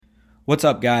What's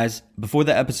up, guys? Before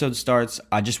the episode starts,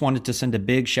 I just wanted to send a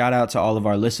big shout out to all of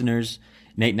our listeners.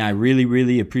 Nate and I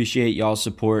really appreciate y'all's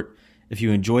support. If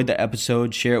you enjoyed the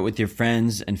episode, share it with your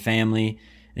friends and family.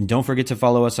 And don't forget to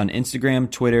follow us on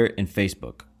Instagram, Twitter, and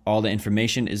Facebook. All the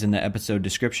information is in the episode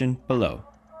description below.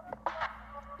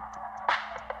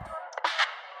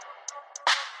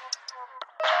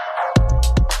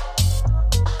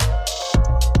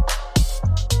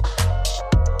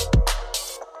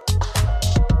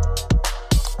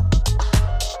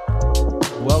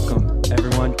 Welcome,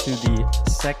 everyone, to the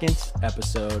second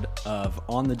episode of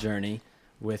On the Journey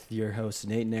with your hosts,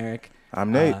 Nate and Eric.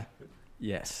 I'm Nate.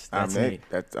 Yes, I'm that's Nate.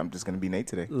 Nate. I'm just going to be Nate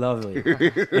today. Lovely.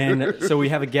 And so we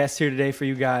have a guest here today for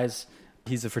you guys.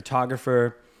 He's a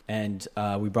photographer, and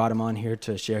we brought him on here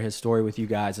to share his story with you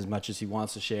guys as much as he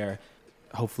wants to share.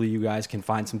 Hopefully you guys can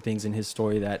find some things in his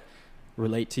story that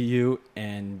relate to you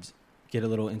and get a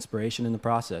little inspiration in the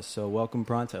process. So welcome,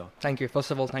 Pronto. Thank you.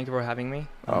 First of all, thank you for having me.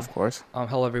 Of course.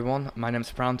 Hello, everyone. My name is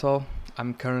Pronto.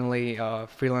 I'm currently a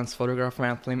freelance photographer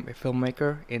and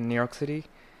filmmaker in New York City.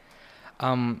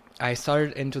 I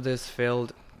started into this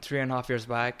field 3.5 years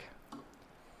back.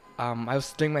 I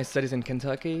was doing my studies in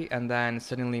Kentucky, and then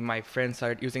suddenly my friends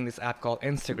started using this app called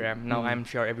Instagram. Now I'm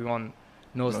sure everyone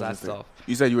knows that stuff.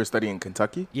 You said you were studying in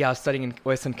Kentucky? Yeah, I was studying in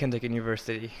Western Kentucky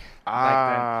University.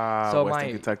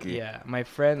 Western Kentucky. Yeah, my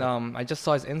friend, I just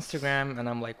saw his Instagram, and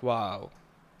I'm like, wow,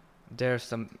 there's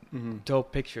some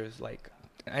dope pictures. Like,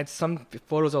 I had some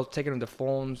photos I was taken with the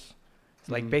phones,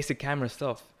 like basic camera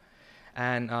stuff.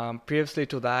 And previously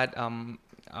to that,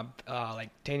 like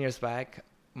 10 years back,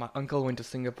 my uncle went to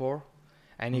Singapore,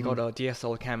 and he got a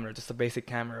DSLR camera, just a basic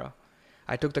camera.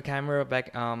 I took the camera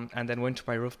back and then went to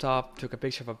my rooftop, took a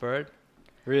picture of a bird.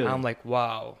 Really? I'm like,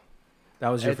 wow. That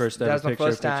was your first ever That was my picture,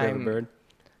 first picture of a time bird?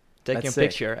 taking That's a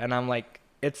picture, and I'm like,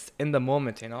 it's in the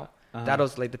moment, you know. Uh-huh. That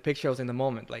was like the picture was in the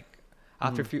moment. Like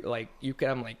after a few, like you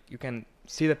can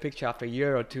see the picture after a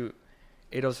year or two.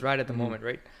 It was right at the moment,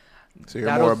 right? So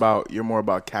you're more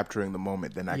about capturing the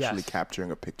moment than actually Yes.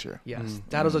 capturing a picture. Yes,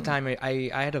 that was the time I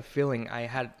had a feeling I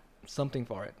had something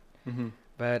for it.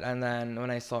 But and then when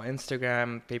I saw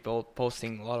Instagram, people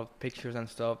posting a lot of pictures and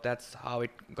stuff, that's how it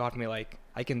got me like,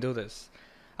 I can do this.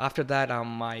 After that,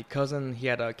 my cousin, he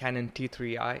had a Canon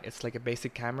T3i. It's like a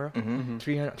basic camera,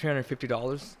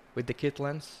 $350 with the kit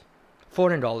lens,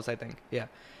 $400 I think, yeah.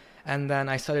 And then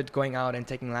I started going out and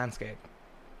taking landscape.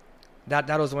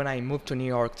 That was when I moved to New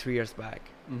York 3 years back.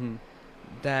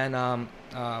 Then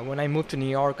when I moved to New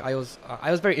York, I was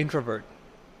very introvert.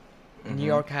 New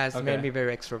York has made me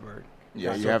very extrovert.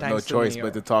 Yeah, you So have no thanks to choice New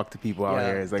but York. to talk to people out Yeah,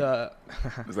 here. It's like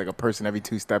it's like a person every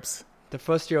 2 steps. The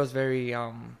first year was very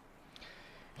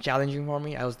challenging for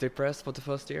me. I was depressed for the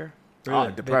first year.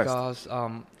 Really? Depressed. Because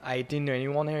I didn't know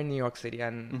anyone here in New York City,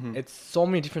 and it's so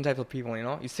many different types of people, you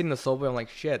know? You sit in the subway, I'm like,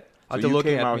 shit. So you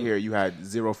came out here, you had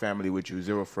zero family with you,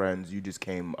 zero friends, you just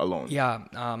came alone. Yeah,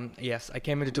 yes, I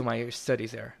came here to do my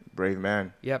studies there. Brave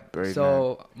man. Yep. Brave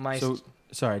so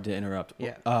Sorry to interrupt.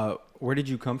 Yeah. Where did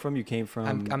you come from? You came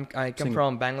from... I come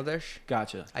from Bangladesh.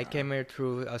 Gotcha. I came here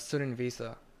through a student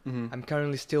visa. I'm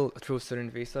currently still through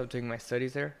student visa doing my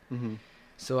studies there.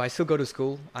 So I still go to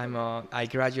school. I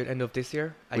graduate end of this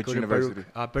year. I Which go university?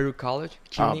 to Baruch College.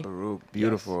 Ah, CUNY. Baruch.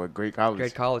 Beautiful. A great college.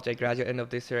 Great college. I graduate end of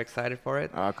this year. Excited for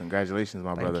it. Congratulations,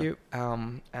 my brother. Thank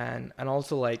you. And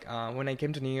also like when I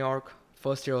came to New York,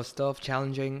 first year was tough,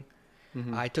 challenging.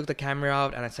 I took the camera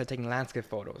out and I started taking landscape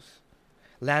photos.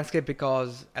 Landscape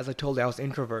because, as I told you, I was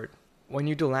introvert. When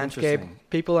you do landscape,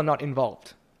 people are not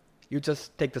involved. You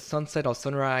just take the sunset or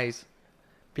sunrise.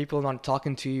 People are not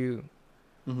talking to you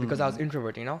because I was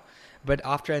introvert, you know. But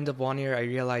after end of 1 year, I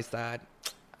realized that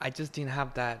I just didn't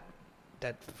have that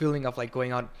feeling of like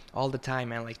going out all the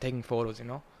time and like taking photos, you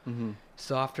know.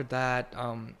 So after that,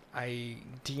 I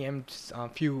DM'd a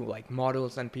few like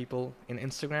models and people in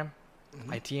Instagram.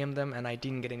 I DM'd them and I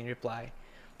didn't get any reply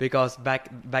because back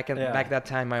that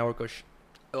time my work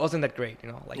wasn't that great, you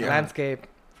know. Like landscape.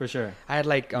 For sure. I had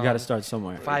like you got to start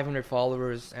somewhere. 500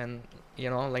 followers, and you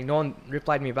know, like no one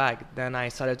replied me back. Then I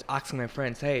started asking my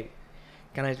friends, "Hey,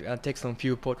 can I take some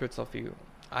few portraits of you?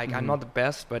 I'm not the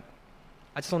best, but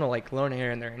I just want to like learn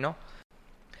here and there, you know."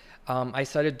 I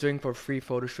started doing for free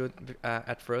photo shoot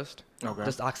at first. Okay.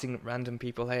 Just asking random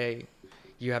people, "Hey,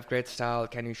 you have great style.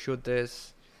 Can you shoot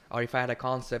this?" Or if I had a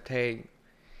concept, "Hey,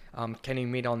 can you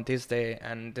meet on this day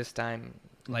and this time?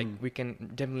 Like we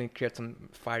can definitely create some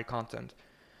fire content."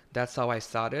 That's how I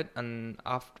started. And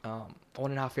after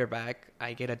 1.5 years back,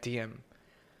 I get a DM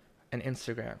on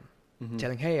Instagram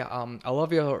telling, "Hey, I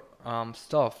love your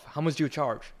stuff. How much do you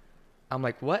charge?" I'm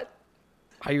like, "What?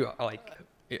 Are you like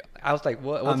I was like,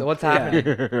 what's happening?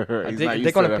 He's not used They're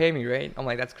to gonna that. pay me, right? I'm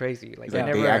like, that's crazy. Like, He's I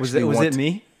like, they never. actually Was want it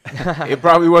me? It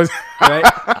probably was. Right?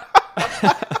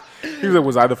 He was like,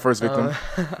 was I the first victim?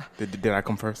 Did I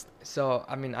come first? So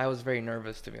I mean, I was very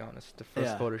nervous, to be honest, the first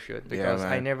Yeah. photo shoot, Yeah, because I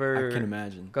man. never. I can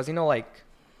imagine. Because like,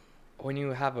 when you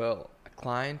have a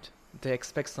client, they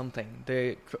expect something.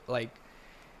 They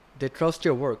trust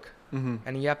your work, Mm-hmm.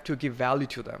 and you have to give value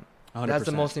to them. 100%. That's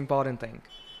the most important thing.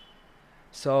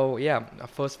 So yeah, our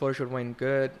first photo shoot went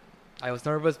good. I was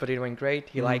nervous, but it went great.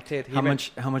 He Mhm. liked it.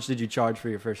 How much did you charge for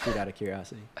your first shoot out of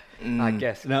curiosity?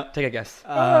 Guess. No. Take a guess.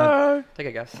 Take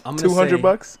a guess. I'm gonna $200 say,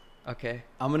 bucks? Okay.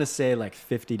 I'm gonna say like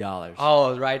 $50.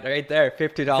 Oh, right there,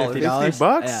 $50. $50? $50?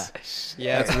 Yeah,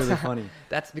 Yeah, that's really funny.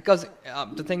 that's because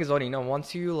the thing is, Oni,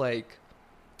 once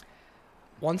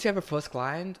you have a first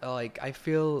client, I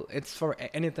feel it's for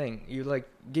anything. You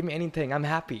give me anything, I'm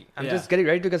happy. I'm Yeah. just getting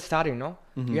ready to get started. Mhm.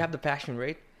 You have the passion,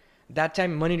 right? That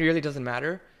time, money really doesn't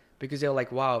matter because they're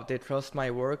like, wow, they trust my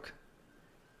work.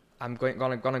 I'm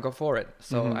gonna go for it.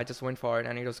 So Mhm. I just went for it,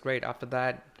 and it was great. After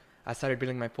that, I started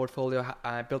building my portfolio.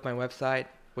 I built my website,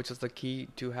 which is the key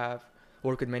to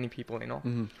work with many people.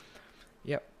 Mhm.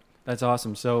 Yep. That's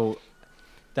awesome. So,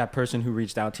 that person who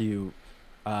reached out to you,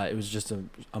 it was just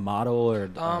a model or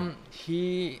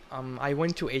I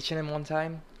went to H&M one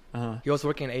time. uh-huh. He was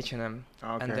working at H&M,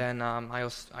 Okay. and then I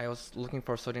was looking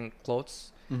for certain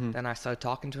clothes. Mhm. Then I started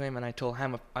talking to him, and I told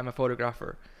him I'm a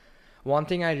photographer. One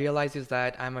thing I realized is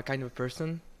that I'm a kind of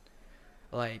person,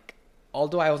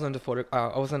 although I wasn't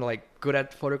good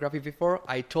at photography before,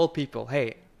 I told people,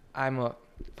 hey, I'm a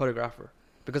photographer,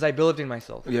 because I believed in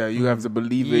myself. Yeah, you have to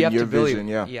believe You in have your to believe. vision.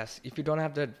 Yeah. Yes. If you don't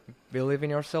have that believe in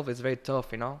yourself, it's very tough.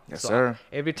 Yes, So sir.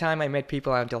 every time I met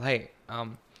people, I tell, hey,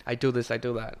 I do this, I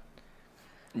do that.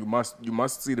 You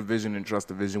must see the vision and trust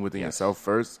the vision within Yes. yourself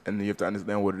first, and then you have to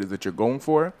understand what it is that you're going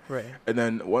for. Right. And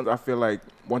then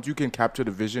once you can capture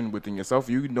the vision within yourself,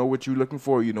 you know what you're looking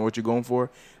for, you know what you're going for,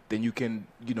 then you can,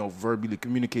 verbally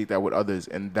communicate that with others,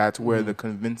 and that's where the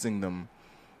convincing them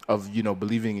of,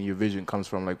 believing in your vision comes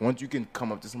from. Like, once you can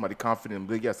come up to somebody confident and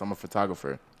be like, yes, I'm a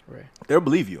photographer, Right. they'll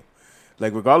believe you.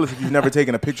 Like, regardless if you've never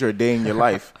taken a picture a day in your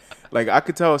life. Like, I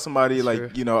could tell somebody,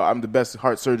 That's true. I'm the best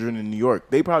heart surgeon in New York.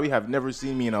 They probably have never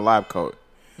seen me in a lab coat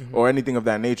or anything of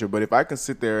that nature. But if I can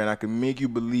sit there and I can make you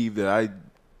believe that I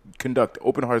conduct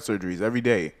open heart surgeries every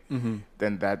day,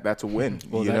 then that's a win.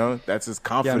 Well, That's just Yeah, I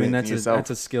confident mean in yourself. that's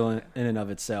a skill in and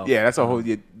of itself. Yeah, that's a whole.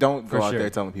 Don't go For out sure. there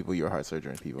telling people you're a heart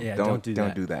surgeon. People, Yeah, don't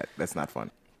don't do that. that. That's not fun.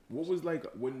 What was like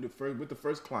with the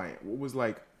first client? What was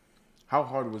like? How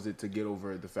hard was it to get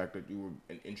over the fact that you were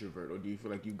an introvert, or do you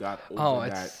feel like you got over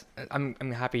that? I'm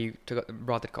happy you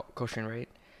brought that question, right?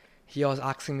 He was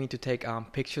asking me to take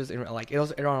pictures in it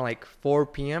was around 4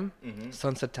 p.m.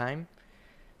 Sunset time,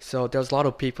 so there was a lot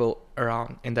of people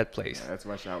around in that place. Yeah, that's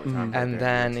rush hour time. right And there.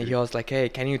 then That's he it. was like, hey,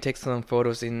 can you take some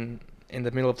photos in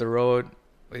the middle of the road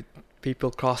with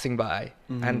people crossing by?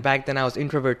 And back then I was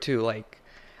introvert too.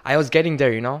 I was getting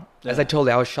there, As I Yeah. told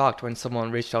you, I was shocked when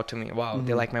someone reached out to me. Wow,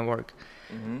 they like my work.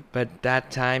 But that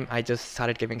time I just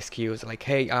started giving excuse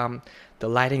hey, the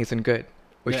lighting isn't good.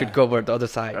 We should Yeah. go over the other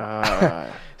side.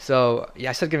 So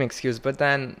yeah, I started giving excuse. But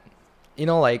then,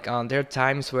 there are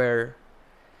times where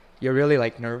you're really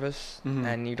nervous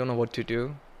and you don't know what to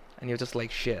do, and you're just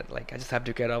shit. I just have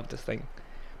to get out of this thing.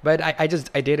 But I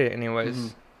did it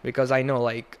anyways because I know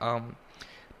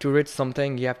to reach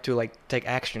something you have to take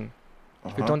action.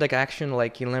 If you don't take action,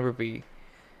 you'll never be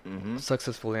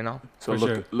successful. So For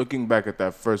sure. looking back at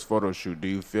that first photo shoot, do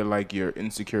you feel like your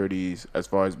insecurities, as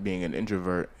far as being an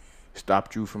introvert,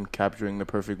 stopped you from capturing the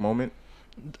perfect moment?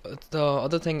 The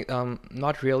other thing,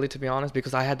 not really, to be honest,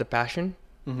 because I had the passion.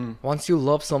 Mm-hmm. Once you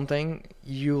love something,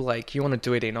 you want to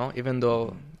do it, even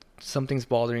though something's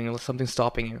bothering you, something's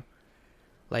stopping you.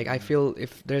 I feel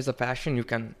if there's a passion, you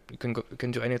can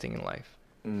do anything in life.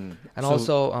 And So-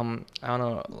 also, I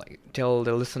wanna tell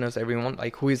the listeners, everyone,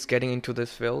 who is getting into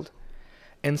this field,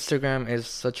 Instagram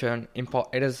is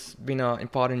it has been an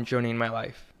important journey in my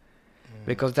life,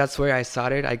 because that's where I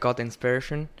started. I got the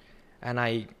inspiration, and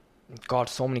I got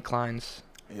so many clients,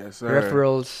 Yes, sir.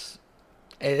 referrals.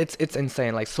 It's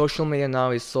insane. Social media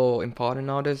now is so important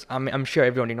nowadays. I'm sure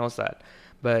everybody knows that,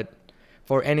 but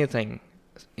for anything,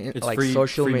 It's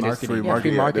social free media, marketing. Free Yeah,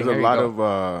 marketing. free marketing. There's a there you lot go.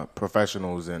 of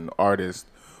professionals and artists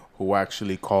who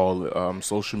actually call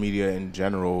social media in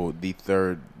general the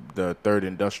third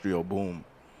industrial boom.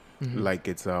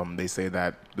 It's they say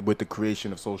that with the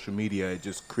creation of social media, it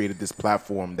just created this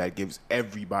platform that gives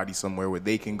everybody somewhere where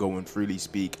they can go and freely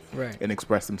speak Right. and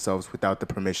express themselves without the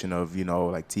permission of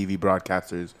TV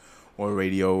broadcasters or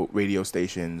radio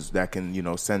stations that can, you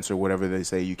know, censor whatever they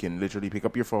say. You can literally pick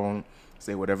up your phone,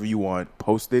 say whatever you want,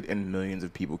 post it, and millions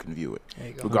of people can view it. There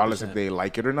you go. Regardless 100%. if they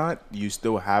like it or not, you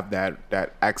still have that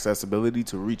accessibility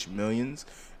to reach millions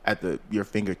at your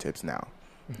fingertips now.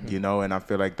 You know, and I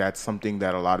feel like that's something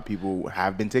that a lot of people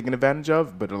have been taking advantage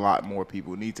of, but a lot more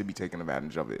people need to be taking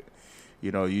advantage of it.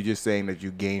 You know, you just saying that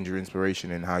you gained your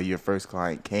inspiration and how your first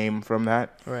client came from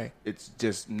that. Right. It's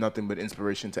just nothing but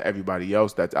inspiration to everybody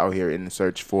else that's out here in the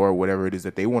search for whatever it is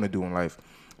that they want to do in life.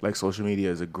 Like, social media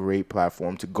is a great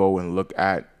platform to go and look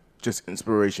at just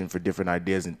inspiration for different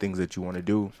ideas and things that you want to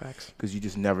do. Facts. Because you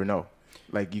just never know.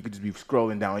 Like, you could just be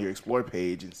scrolling down your Explore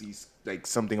page and see like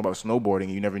something about snowboarding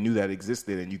you never knew that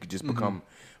existed, and you could just become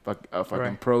a fucking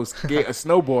Right. pro a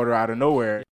snowboarder out of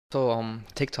nowhere. So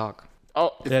TikTok.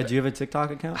 Oh, Yeah, do you have a TikTok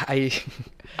account? I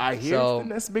hear So,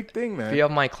 that's a big thing, man. few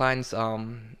of my clients,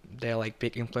 they're like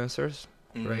big influencers,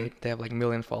 Mhm. right? They have like 1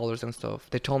 million followers and stuff.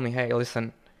 They told me, hey,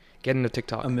 listen, get into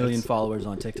TikTok. 1 million It's- followers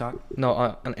on TikTok? No,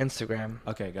 on Instagram.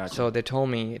 Okay, gotcha. So they told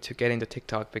me to get into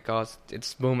TikTok because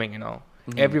it's booming, you know.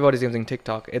 Mhm. Everybody's using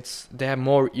TikTok. They have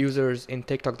more users in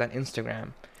TikTok than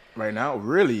Instagram. Right now,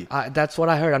 really? That's what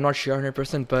I heard. I'm not sure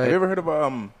 100%, but Have you ever heard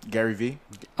of Gary Vee?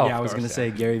 Oh, yeah, of I was course, gonna yeah.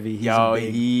 say Gary Vee. He's Yo, a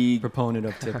big he proponent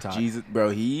of TikTok. Jesus,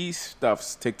 bro, he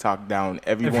stuffs TikTok down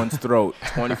everyone's throat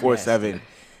 24/7.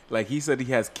 Like, he said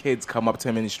he has kids come up to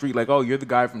him in the street like, "Oh, you're the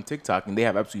guy from TikTok," and they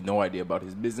have absolutely no idea about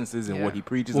his businesses and Yeah. what he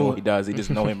preaches and Well, what he does. They just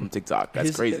know him from TikTok.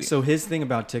 That's crazy. So his thing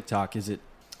about TikTok is it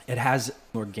has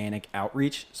organic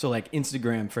outreach. So like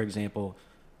Instagram, for example,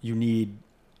 you need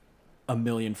 1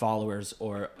 million followers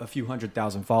or a few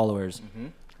 100,000 followers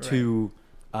to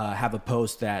have a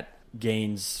post that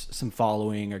gains some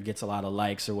following or gets a lot of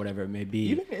likes or whatever it may be.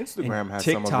 Even Instagram And has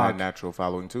some of TikTok- that natural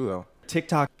following too, though.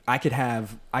 TikTok, I could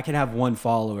have one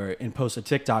follower and post a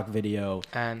TikTok video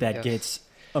And that yes. gets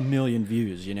 1 million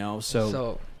views, you know?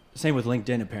 So same with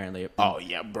LinkedIn apparently. Oh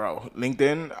yeah, bro.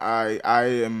 LinkedIn, I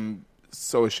am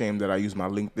so ashamed that I use my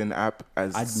LinkedIn app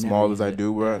as I'd small never as I use it.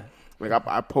 do, bro. Yeah. Like,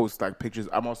 I post like pictures.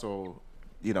 I'm also,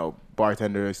 you know,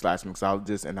 bartender /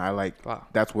 mixologist, and I like Wow.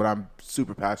 that's what I'm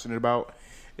super passionate about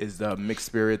is the mixed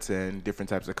spirits and different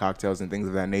types of cocktails and things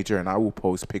of that nature. And I will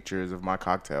post pictures of my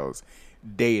cocktails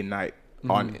day and night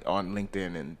on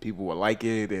LinkedIn, and people will like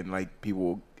it, and like people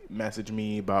will message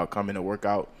me about coming to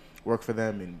work for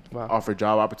them and Wow. offer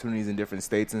job opportunities in different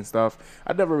states and stuff.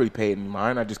 I never really paid any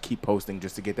mind. I just keep posting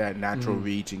just to get that natural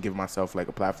reach and give myself like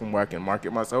a platform where I can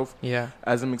market myself yeah.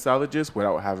 as a mixologist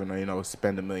without having to, you know,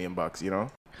 spend $1 million, you know?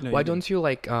 No, Why you- don't you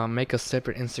like make a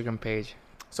separate Instagram page?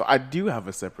 So I do have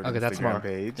a separate Okay, that's Instagram smart.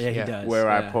 page. Yeah, he Yeah. does. Where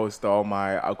I yeah. post all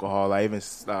my alcohol. I even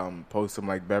post some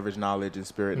like beverage knowledge and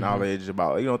spirit knowledge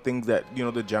about, you know, things that, you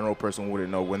know, the general person wouldn't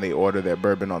know when they order their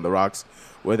bourbon on the rocks,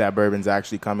 where that bourbon's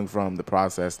actually coming from, the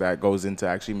process that goes into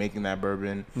actually making that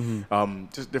bourbon,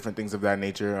 just different things of that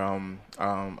nature.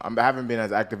 I haven't been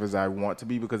as active as I want to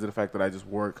be because of the fact that I just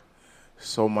work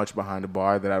so much behind the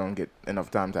bar that I don't get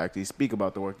enough time to actually speak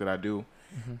about the work that I do.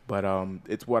 But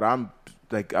it's what I'm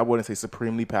like, I wouldn't say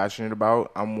supremely passionate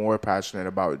about. I'm more passionate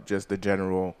about just the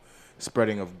general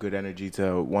spreading of good energy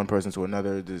to one person to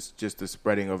another. Just the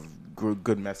spreading of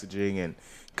good messaging and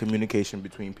communication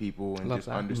between people and Love just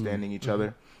that. understanding each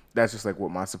other. That's just like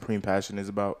what my supreme passion is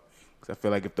about. Because I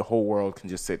feel like if the whole world can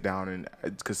just sit down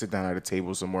at a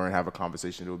table somewhere and have a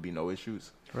conversation, there would be no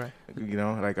issues. Right. You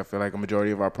know, like I feel like a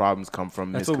majority of our problems come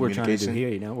from That's what we're trying to do miscommunication. here,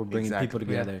 you know? We're bringing Exactly. people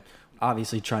together.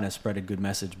 Obviously trying to spread a good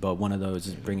message, but one of those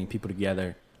is bringing people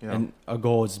together. Yeah. And our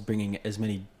goal is bringing as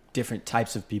many different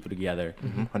types of people together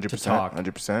 100%. to talk.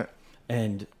 100%.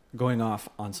 And going off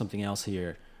on something else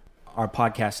here, our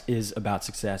podcast is about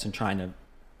success and trying to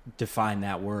define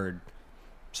that word.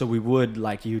 So we would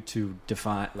like you to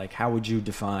define, like, how would you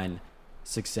define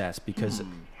success? Because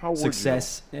How would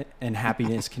success and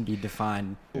happiness can be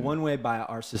defined one way by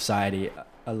our society,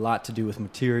 a lot to do with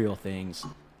material things.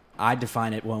 I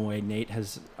define it one way. Nate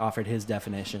has offered his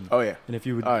definition. Oh, yeah. And if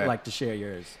you would Oh, yeah. like to share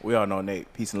yours. We all know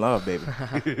Nate. Peace and love, baby.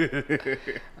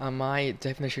 My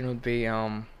definition would be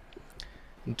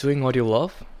doing what you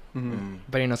love,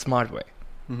 but in a smart way.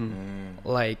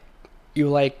 Like you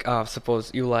like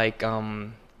suppose you like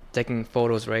taking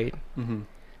photos, right?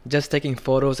 Just taking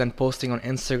photos and posting on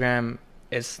Instagram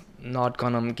is not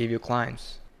gonna give you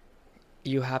clients.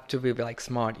 You have to be like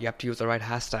smart. You have to use the right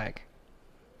hashtag.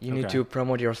 You need Okay. to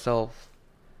promote yourself.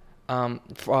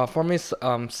 For me,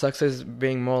 success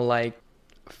being more like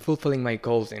fulfilling my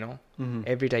goals. You know,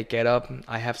 every day I get up,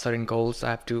 I have certain goals. I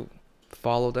have to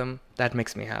follow them. That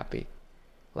makes me happy.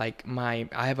 Like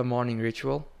I have a morning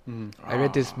ritual. I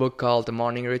read this book called The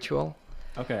Morning Ritual.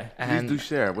 Okay. Please And do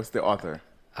share. What's the author?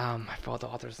 I forgot the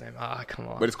author's name. Come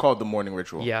on. But it's called The Morning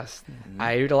Ritual. Yes,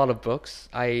 I read a lot of books.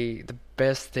 The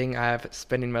best thing I've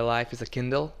spent in my life is a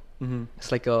Kindle.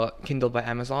 It's like a Kindle by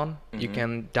Amazon. You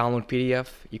can download PDF.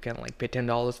 You can like pay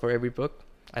 $10 for every book,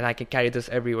 and I can carry this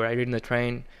everywhere. I read in the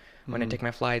train, when I take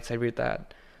my flights. I read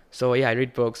that. So yeah, I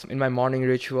read books. In my morning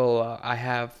ritual, I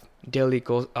have daily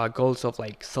goals of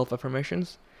like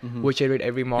self-affirmations, which I read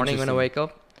every morning when I wake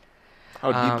up.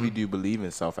 How deeply do you believe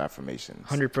in self-affirmations?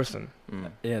 100%.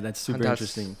 Yeah, that's super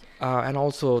interesting. And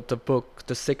also the book,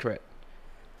 The Secret.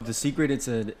 The Secret,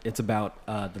 it's about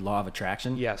the law of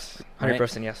attraction. Yes, 100%,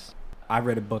 right? yes. I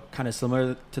read a book kind of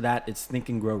similar to that. It's Think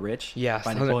and Grow Rich. Yes,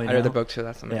 by I Napoleon read the Hill. book too.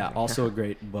 That's amazing. Yeah, also a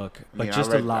great book. But Yeah,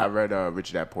 just I read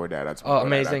Rich Dad Poor Dad. That's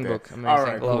amazing book. Amazing. All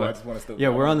right, Love cool. it. I just want to still. Yeah,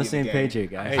 we're on the same page here,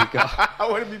 guys. There you go. I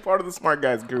want to be part of the smart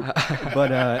guys group.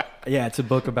 But yeah, it's a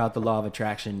book about the law of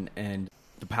attraction and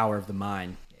the power of the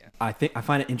mind. Yeah. I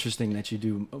find it interesting that you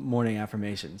do morning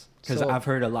affirmations because I've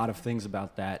heard a lot of things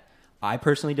about that. I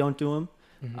personally don't do them.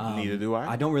 Neither do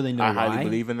I. I don't really know I why. highly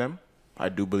believe in them. I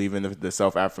do believe in the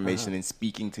self-affirmation and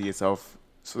speaking to yourself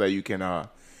so that you can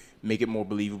make it more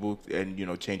believable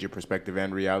and, change your perspective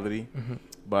and reality.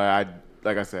 But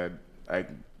like I said,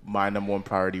 my number one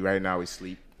priority right now is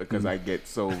sleep because I get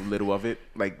so little of it.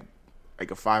 Like a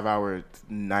 5-hour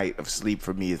night of sleep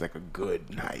for me is like a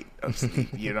good night of sleep,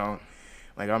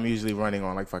 Like I'm usually running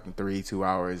on like fucking 2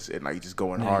 hours and like just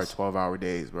going hard 12-hour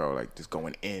days, bro. Like just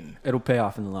going in. It'll pay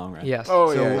off in the long run. Yes.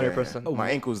 Oh, so yeah, 100%. Yeah. My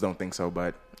ankles don't think so,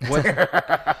 but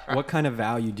What kind of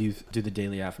value do the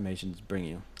daily affirmations bring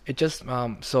you? It just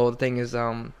so the thing is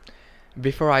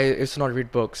before I used to not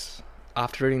read books.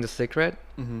 After reading The Secret,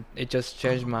 it just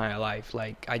changed my life.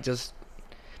 Like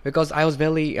because I was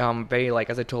very like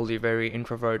as I told you, very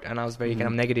introvert, and I was very kind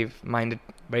of negative minded.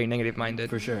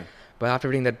 For sure. But after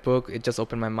reading that book, it just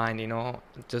opened my mind.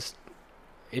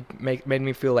 It made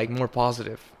me feel like more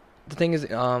positive. The thing is,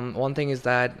 one thing is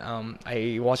that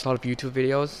I watch a lot of YouTube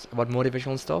videos about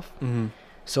motivational stuff.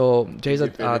 So there's your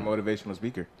favorite motivational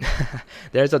speaker.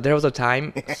 there was a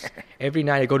time every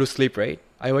night I go to sleep, right?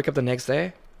 I wake up the next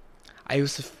day, I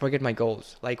used to forget my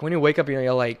goals. Like when you wake up,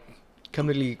 you're like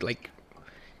completely like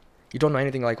you don't know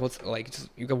anything. Like what's like just,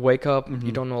 you can wake up,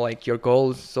 you don't know like your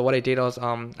goals. So what I did was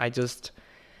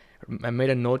I made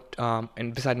a note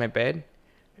and beside my bed,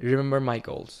 remember my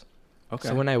goals. Okay.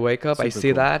 So when I wake up, I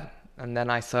see that, and then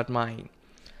I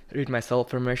read my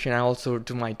self-affirmation. I also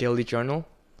do my daily journal.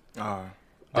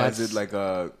 Is it like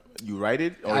you write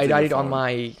it? Or I write it on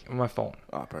my phone.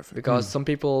 Oh, perfect. Because some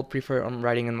people prefer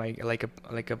writing in my like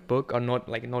a book or not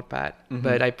like a notepad,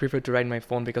 but I prefer to write on my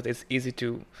phone because it's easy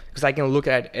because I can look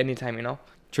at it anytime,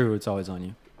 True, it's always on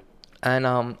you. And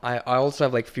I also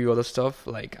have like few other stuff.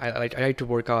 Like I like to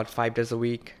work out 5 days a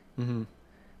week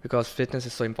because fitness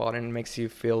is so important. It makes you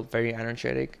feel very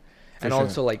energetic, and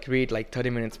also like read like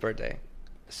 30 minutes per day.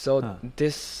 So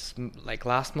this like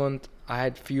last month I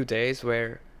had few days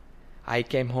where I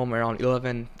came home around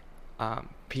 11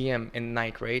 p.m. in the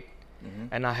night, right?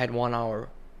 And I had 1 hour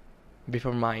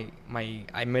before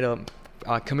I made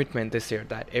a commitment this year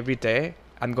that every day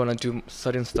I'm gonna do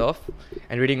certain stuff,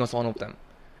 and reading was one of them.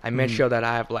 I made sure that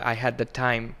I had the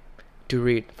time to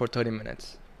read for 30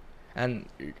 minutes, and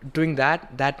doing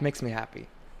that makes me happy.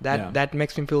 That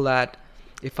makes me feel that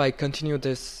if I continue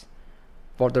this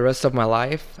for the rest of my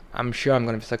life, I'm sure I'm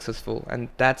going to be successful, and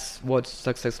that's what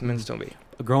success means to me.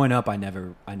 Growing up, I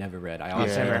never read. I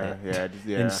always read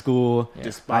in school,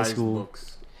 high school.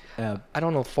 Books. I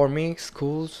don't know. For me,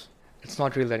 schools, it's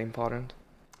not really that important.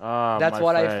 That's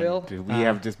what I feel. Dude, we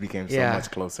have just become so much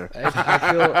closer. I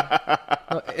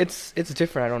feel it's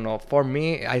different. I don't know. For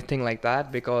me, I think like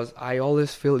that because I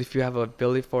always feel if you have a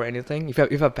ability for anything, if you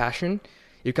have a passion,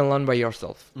 you can learn by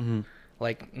yourself.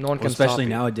 Like no one can stop especially you.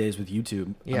 Nowadays with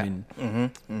YouTube. I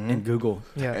mean, and Google.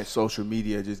 And social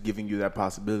media just giving you that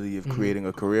possibility of creating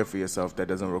a career for yourself that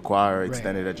doesn't require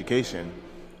extended education.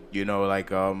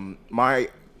 My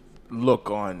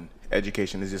look on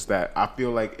education is just that I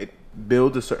feel like it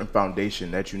builds a certain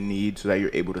foundation that you need so that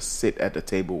you're able to sit at the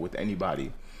table with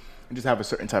anybody and just have a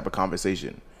certain type of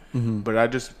conversation. But I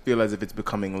just feel as if it's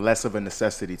becoming less of a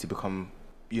necessity to become,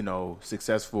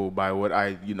 successful by what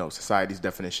society's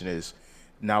definition is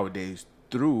nowadays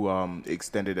through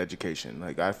extended education.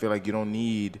 Like I feel like you don't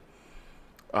need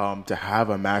to have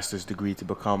a master's degree to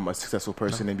become a successful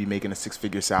person and be making a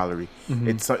 6-figure salary.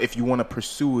 It's if you want to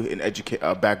pursue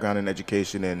a background in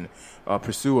education and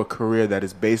pursue a career that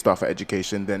is based off of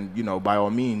education, then by all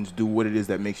means do what it is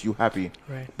that makes you happy.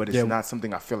 Right. But it's not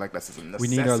something I feel like that's a necessity.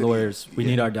 We need our lawyers. We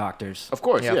need our doctors. Of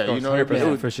course, of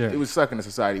course, for sure. It would suck in a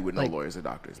society with no lawyers or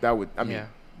doctors.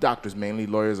 Doctors mainly.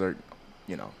 Lawyers are,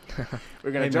 you know,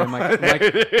 we're gonna Hey, jump. man,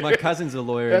 my cousin's a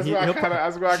lawyer. That's and why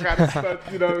I kind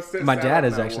of, you know. my dad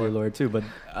is actually a lawyer too, but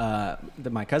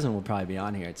my cousin will probably be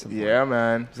on here at some point. Yeah,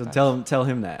 man. So tell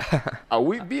him that.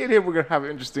 We being here, we're gonna have an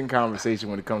interesting conversation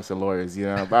when it comes to lawyers, you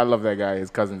know. But I love that guy.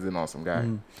 His cousin's an awesome guy.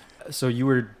 So you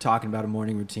were talking about a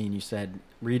morning routine. You said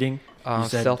reading. You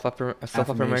said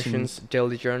Self-affirmations,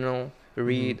 daily journal,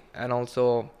 read, and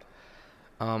also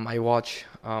I watch.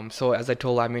 So as I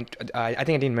told, I think I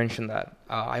didn't mention that.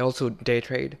 I also day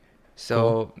trade.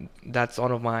 So that's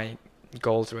one of my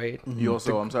goals, right? You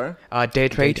also, I'm sorry? Day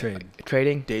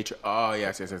trading. Oh,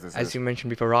 yes. As you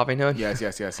mentioned before, Robinhood.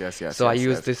 Yes. So I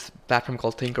use this platform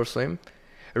called Thinkorswim.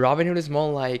 Robinhood is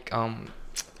more like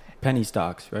penny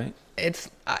stocks, right? it's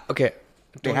okay.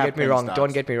 Don't get me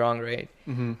wrong, right?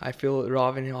 I feel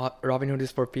Robinhood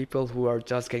is for people who are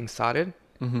just getting started.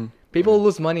 People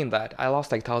lose money in that. I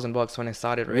lost like $1,000 when I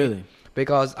started, right? Really?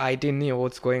 Because I didn't know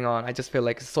what's going on. I just feel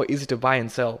like it's so easy to buy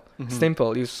and sell.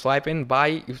 Simple. You swipe in,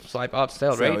 buy. You swipe out,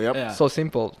 sell, right? Yep. Yeah. So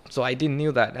simple. So I didn't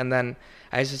knew that, and then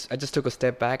I just took a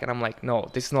step back, and I'm like, no,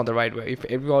 this is not the right way. If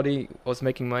everybody was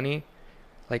making money,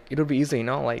 like it would be easy, you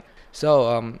know, like.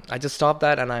 So I just stopped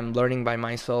that, and I'm learning by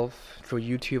myself through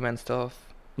YouTube and stuff.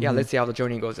 Yeah, let's see how the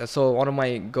journey goes. And so one of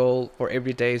my goal for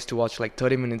every day is to watch like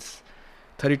 30 minutes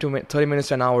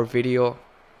to an hour video,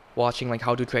 watching like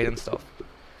how to trade and stuff.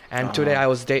 And today I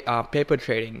was paper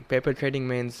trading. Paper trading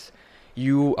means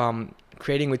you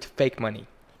trading with fake money.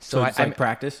 So it's like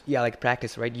practice? Yeah, like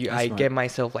practice, right? I smart. gave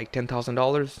myself like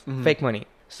 $10,000 fake money.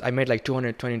 So I made like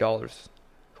 $220,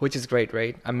 which is great,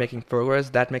 right? I'm making progress.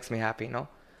 That makes me happy, you know?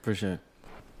 For sure.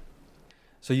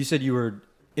 So you said you were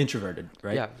introverted,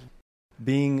 right? Yeah.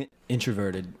 Being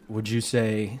introverted, would you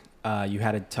say you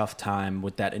had a tough time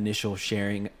with that initial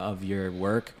sharing of your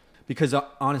work? Because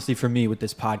honestly, for me with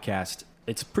this podcast,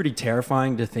 it's pretty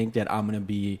terrifying to think that I'm going to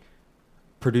be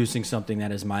producing something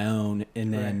that is my own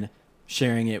and then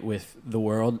sharing it with the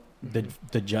world,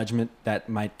 the judgment that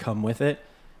might come with it,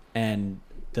 and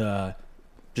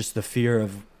just the fear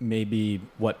of maybe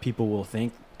what people will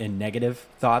think and negative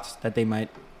thoughts that they might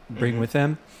bring with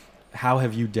them. How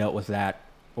have you dealt with that,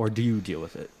 or do you deal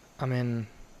with it? I mean,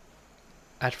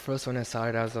 at first when I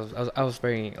started, I was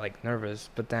very like nervous,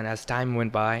 but then as time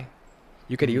went by,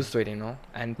 you get used to it, you know.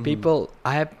 And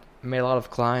I have made a lot of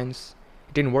clients.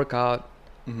 It didn't work out.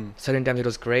 Certain times it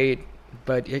was great,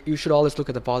 but you should always look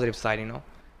at the positive side, you know.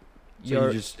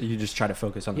 So you just try to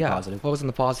focus on the positive. Focus on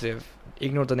the positive.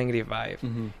 Ignore the negative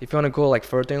vibe. If you want to go like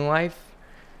further in life,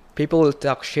 people will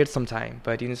talk shit sometime,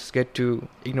 but you just get to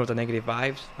ignore the negative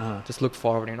vibes. Just look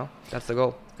forward, you know. That's the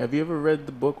goal. Have you ever read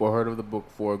the book or heard of the book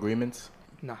Four Agreements?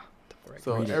 Nah.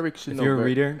 So Eric should know. If you're a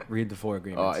reader, read the Four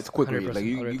Agreements. It's quick read. Like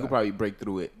you could probably break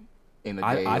through it in a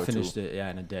day. I finished it,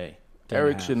 in a day.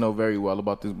 Eric should know very well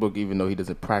about this book, even though he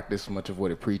doesn't practice much of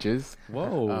what it preaches.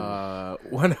 Whoa.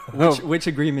 Which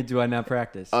agreement do I not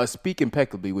practice? Speak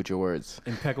impeccably with your words.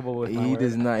 Impeccable with my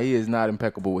words? He is not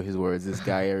impeccable with his words. This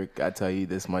guy, Eric, I tell you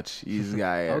this much. He's the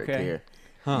guy, Eric, here.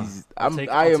 Huh. I'll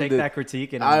take that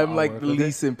critique, and I'm like the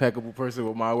least impeccable person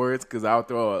with my words, because I'll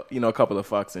throw a couple of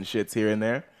fucks and shits here and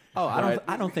there. Oh,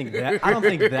 I don't think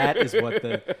that is what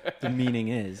the meaning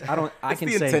is. It's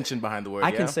the intention behind the word.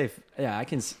 I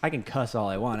can cuss all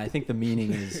I want. I think the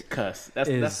meaning is cuss. That's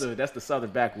the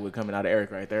southern backwood coming out of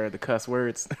Eric right there. The cuss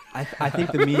words. I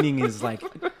think the meaning is like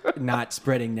not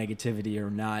spreading negativity or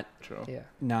not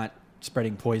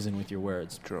spreading poison with your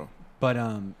words. True. But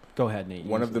go ahead, Nate.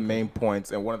 One of the main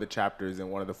points and one of the chapters in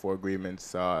one of the Four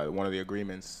Agreements, one of the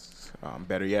agreements,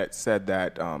 better yet, said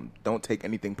that don't take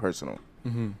anything personal.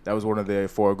 That was one of the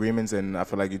Four Agreements, and I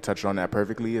feel like you touched on that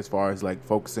perfectly as far as like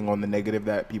focusing on the negative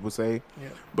that people say. Yeah.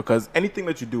 Because anything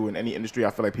that you do in any industry, I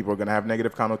feel like people are going to have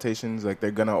negative connotations. Like they're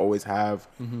going to always have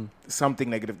something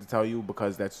negative to tell you,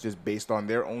 because that's just based on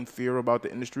their own fear about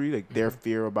the industry, like their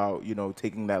fear about,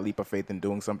 taking that leap of faith and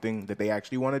doing something that they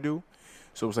actually want to do.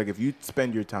 So it's like if you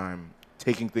spend your time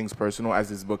taking things personal, as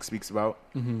this book speaks about,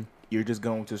 you're just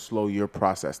going to slow your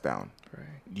process down. Right.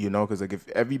 Because like if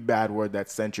every bad word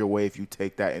that's sent your way, if you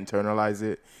take that, internalize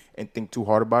it, and think too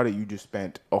hard about it, you just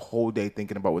spent a whole day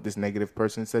thinking about what this negative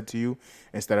person said to you,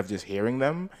 instead of just hearing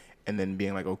them and then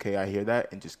being like, okay, I hear that,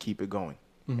 and just keep it going.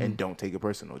 And don't take it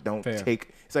personal.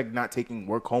 It's like not taking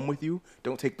work home with you.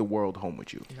 Don't take the world home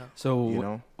with you. No.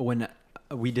 So when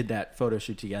we did that photo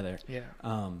shoot together. Yeah.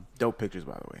 Dope pictures,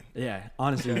 by the way. Yeah.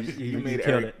 Honestly, you made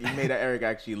killed Eric. You made Eric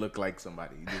actually look like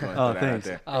somebody. You just thanks.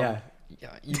 I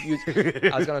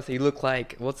was gonna say you look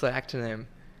like, what's the actor name?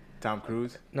 Tom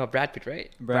Cruise? No, Brad Pitt,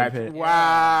 right? Brad Pitt.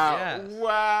 Wow. Yes.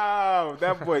 Wow.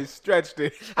 That boy stretched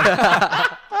it. All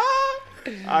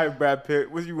right, Brad Pitt.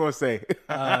 What you gonna say?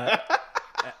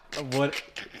 what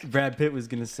Brad Pitt was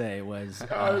gonna say was,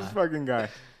 Oh, this fucking guy.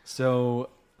 so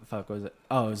fuck, what was it?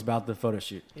 Oh, it was about the photo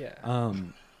shoot. Yeah.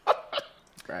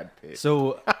 Brad Pitt.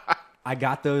 So I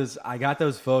got those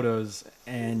photos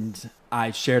and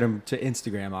I shared them to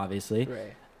Instagram, obviously,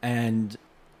 Right. and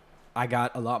I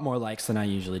got a lot more likes than I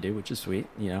usually do, which is sweet,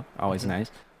 always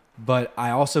nice. But I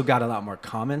also got a lot more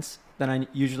comments than I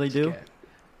usually do, Yeah.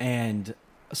 and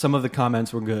some of the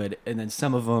comments were good, and then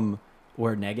some of them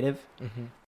were negative. Mm-hmm.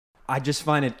 I just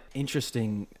find it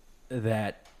interesting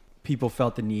that people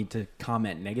felt the need to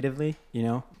comment negatively,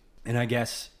 and I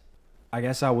guess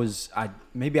I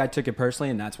maybe I took it personally,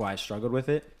 and that's why I struggled with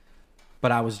it.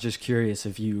 But I was just curious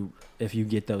if you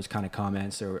get those kind of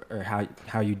comments or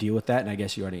how you deal with that, and I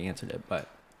guess you already answered it. But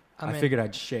I figured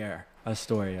I'd share a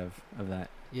story of that.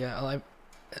 Yeah,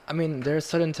 I mean, there are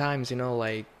certain times,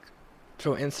 like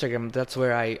through Instagram, that's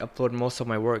where I upload most of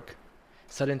my work.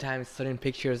 Certain times, certain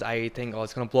pictures, I think,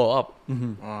 it's gonna blow up,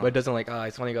 but it doesn't.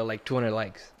 It's only got like 200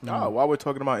 likes. Oh, while we're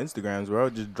talking about Instagrams, bro,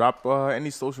 just drop any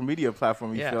social media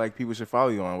platform you Yeah. feel like people should follow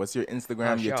you on. What's your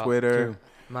Instagram, your Sure. Twitter? True.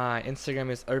 My Instagram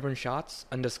is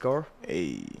urbanshots_.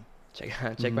 Hey,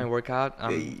 Check my workout.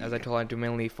 Hey. As I told, I do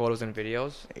mainly photos and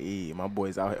videos. hey, my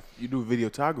boy's out here. You do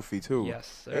videography too.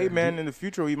 Yes, sir. Hey, man, in the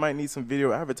future, we might need some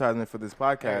video advertisement for this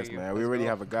podcast, Hey, man. We let's already go.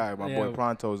 have a guy. My Yeah. boy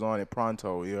Pronto's on it.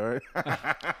 Pronto, you heard?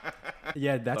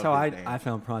 Yeah, that's Love how his name. I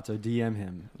found Pronto. DM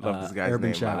him. Love this guy's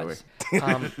Urban name, by the way.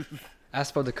 Shots.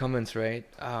 As for the comments, right?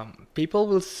 People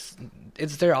will.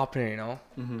 It's their opinion,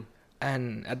 Mm-hmm.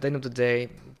 And at the end of the day,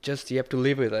 just you have to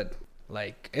live with it.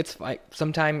 Like it's like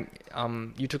sometime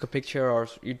you took a picture or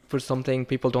you put something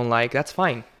people don't like. That's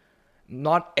fine.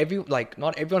 Not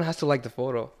everyone has to like the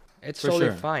photo. It's For totally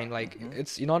sure. fine. Like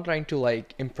you're not trying to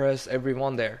like impress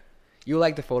everyone there. You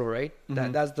like the photo, right?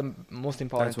 Mhm. That's the most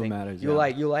important That's what thing. matters, You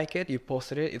yeah. like it. You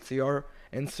posted it. It's your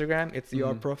Instagram. It's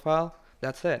your Mhm. profile.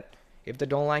 That's it. If they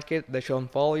don't like it, they should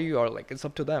unfollow you or it's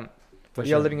up to them. For But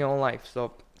you're sure. living your own life,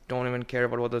 so don't even care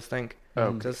about what others think.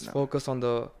 Okay, Just no. focus on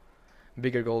the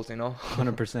bigger goals,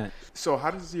 100%. So,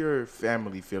 how does your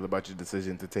family feel about your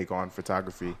decision to take on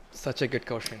photography? Such a good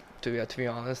question. To be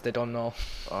honest, they don't know.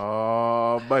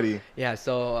 Oh, buddy. Yeah,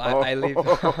 so I leave.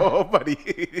 Oh, buddy.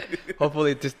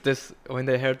 Hopefully, this when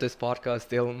they hear this podcast,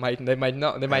 they might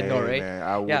know. They might know, Hey, right? Man,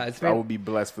 I would, Yeah, it's I been- would be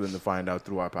blessed for them to find out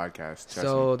through our podcast. Trust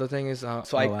So me. the thing is, Oh,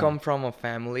 I wow. come from a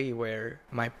family where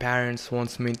my parents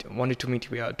wanted to me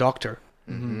to be a doctor.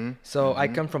 Mhm. So I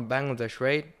Mhm. come from Bangladesh,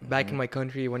 right? Back in my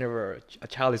country, whenever a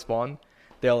child is born,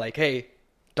 they're like, "Hey,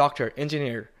 doctor,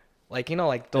 engineer,"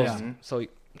 like those. Yeah.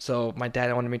 So my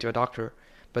dad wanted me to be a doctor,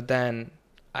 but then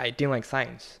I didn't like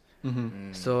science.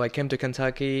 Mm-hmm. So I came to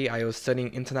Kentucky. I was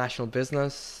studying international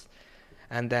business,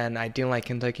 and then I didn't like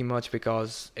Kentucky much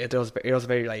because it was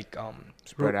very like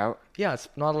Spread out. yeah, it's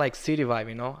not like city vibe,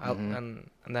 Mhm.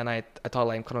 And then I thought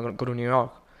like I'm gonna go to New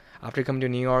York. After coming to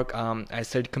New York, I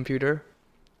studied computer.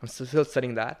 I'm still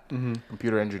studying that. Mm-hmm.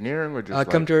 Computer engineering or just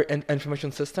like... Computer and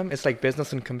information system. It's like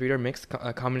business and computer mixed,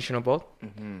 a combination of both.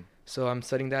 Mhm. So I'm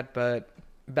studying that. But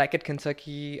back at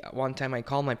Kentucky, one time I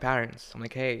called my parents. I'm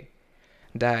like, "Hey,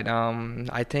 Dad,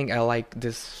 I think I like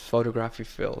this photography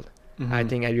field. Mm-hmm. I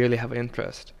think I really have an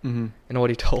interest." Mm-hmm. You know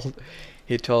what he told?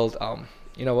 He told,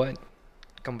 you know what?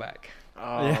 Come back.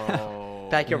 Oh.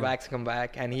 Pack your Yeah. bags, come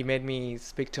back. And he made me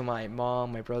speak to my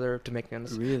mom, my brother to make me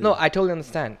understand. Really? No, I totally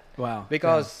understand. Wow.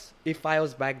 Because if I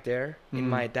was back there in Mhm.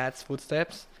 my dad's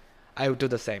footsteps, I would do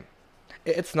the same.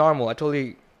 It's normal. I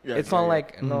totally. Yeah, It's yeah, not yeah. like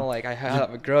like I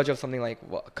have a grudge or something like.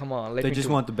 Well, come on, let They me just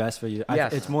do. want the best for you.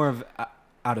 Yes. It's more of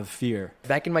out of fear.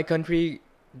 Back in my country,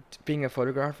 being a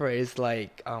photographer is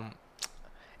like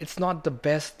it's not the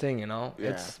best thing, Yeah.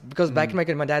 It's because back in Mhm. my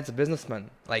country, my dad's a businessman.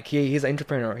 Like he's an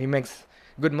entrepreneur. He makes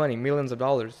good money, millions of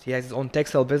dollars. He has his own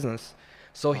textile business,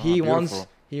 so Oh, he beautiful.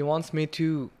 wants me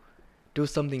to do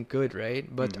something good, right?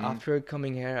 But Mhm. after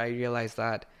coming here, I realized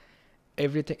that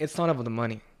everything it's not about the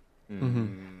money.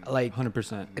 Mhm. Like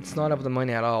 100%. it's not about the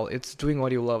money at all. It's doing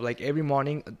what you love. Like every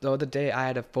morning, the other day, I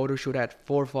had a photo shoot at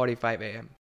 4:45 a.m.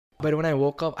 But when I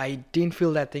woke up, I didn't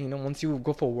feel that thing. Once you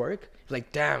go for work, you're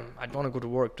like, damn, I don't want to go to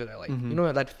work today. Like, Mhm. you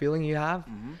know that feeling you have?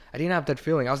 Mhm. I didn't have that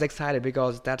feeling. I was excited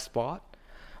because that spot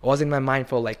was in my mind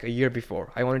for like a year before.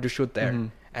 I wanted to shoot there. Mhm.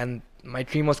 And my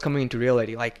dream was coming into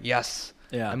reality. Like, yes,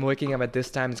 Yeah. I'm waking up at this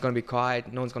time. It's going to be quiet.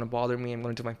 No one's going to bother me. I'm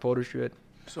going to do my photo shoot.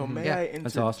 So Mhm. may Yeah. I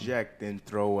That's awesome. interject and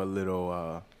throw a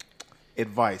little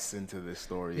advice into this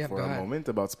story Yeah, for go a ahead. moment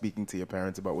about speaking to your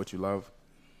parents about what you love?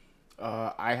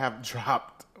 I have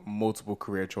dropped multiple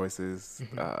career choices.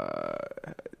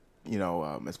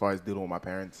 As far as dealing with my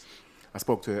parents, I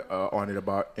spoke to on it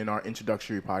about in our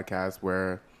introductory podcast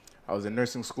where I was in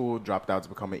nursing school, dropped out to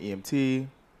become an EMT.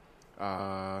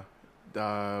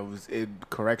 Was in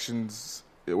corrections,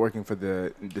 working for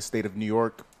the state of New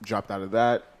York. Dropped out of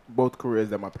that. Both careers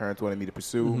that my parents wanted me to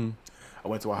pursue. Mm-hmm. I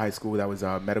went to a high school that was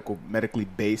medically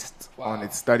based on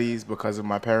its studies because of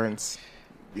my parents.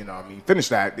 Finished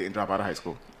that. Didn't drop out of high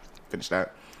school. Finished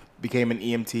that. Became an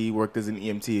EMT. Worked as an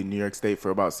EMT in New York State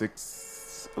for about a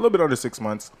little bit under 6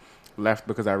 months. Left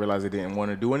because I realized I didn't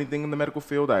want to do anything in the medical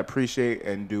field. I appreciate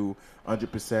and do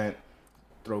 100%.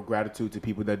 Throw gratitude to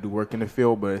people that do work in the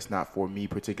field, but it's not for me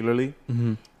particularly.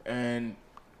 Mm-hmm. And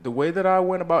the way that I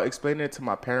went about explaining it to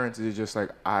my parents is just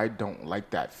like, I don't like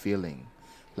that feeling.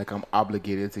 Like I'm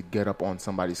obligated to get up on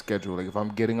somebody's schedule. Like if I'm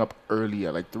getting up early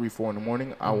at like 3, 4 in the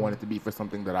morning, I want it to be for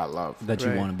something that I love. That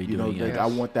you want to be doing. Like I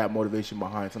want that motivation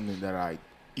behind something that I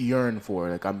yearn for.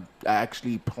 Like I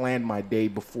actually planned my day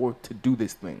before to do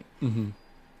this thing. Mm-hmm.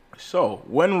 So,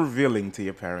 when revealing to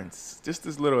your parents, just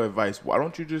this little advice, why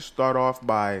don't you just start off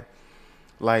by,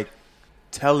 like,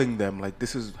 telling them, like,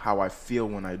 this is how I feel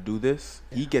when I do this.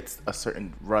 Yeah. He gets a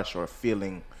certain rush or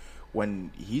feeling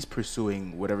when he's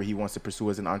pursuing whatever he wants to pursue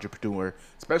as an entrepreneur,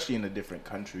 especially in a different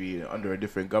country, under a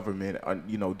different government,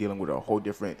 dealing with a whole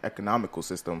different economical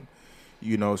system,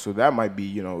 so that might be,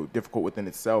 difficult within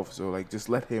itself. So, like, just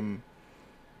let him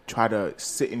try to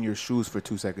sit in your shoes for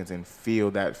 2 seconds and feel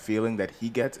that feeling that he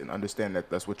gets and understand that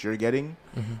that's what you're getting,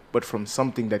 but from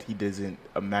something that he doesn't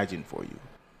imagine for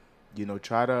you.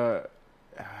 Try to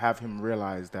have him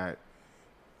realize that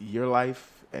your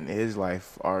life and his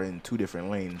life are in 2 different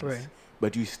lanes, right,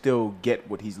 but you still get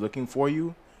what he's looking for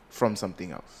you from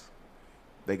something else.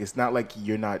 Like, it's not like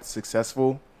you're not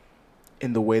successful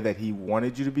in the way that he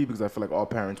wanted you to be, because I feel like all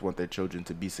parents want their children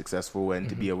to be successful and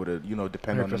to be able to,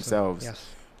 depend on themselves. Yes.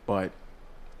 But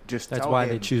that's why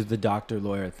they choose the doctor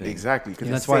lawyer thing. Exactly, because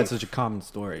that's why it's such a common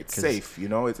story. It's safe,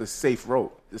 it's a safe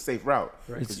route. It's a safe route.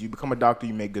 Because you become a doctor,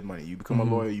 you make good money. You become a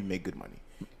lawyer, you make good money.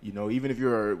 Even if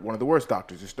you're one of the worst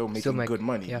doctors, you're still making good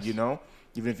money. Yes.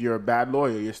 Even if you're a bad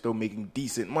lawyer, you're still making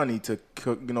decent money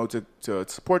to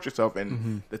support yourself.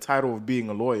 And the title of being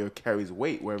a lawyer carries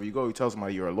weight wherever you go. You tell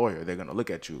somebody you're a lawyer, they're gonna look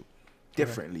at you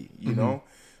differently. You know,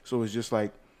 so it's just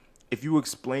like if you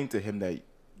explain to him that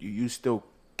you still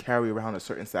carry around a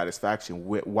certain satisfaction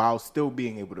while still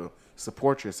being able to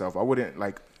support yourself. I wouldn't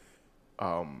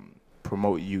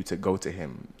promote you to go to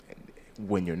him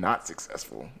when you're not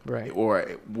successful, right? Or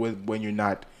when you're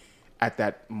not at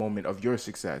that moment of your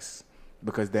success,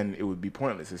 because then it would be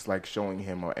pointless. It's like showing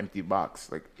him an empty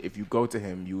box. Like if you go to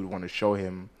him, you would want to show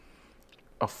him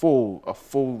a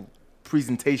full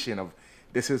presentation of,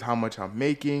 this is how much I'm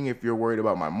making. If you're worried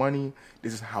about my money,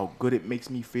 this is how good it makes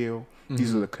me feel.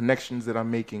 These are the connections that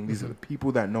I'm making. These are the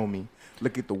people that know me.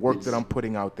 Look at the work that I'm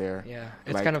putting out there. Yeah,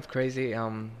 it's kind of crazy.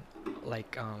 I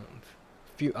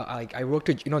worked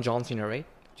with John Cena, right?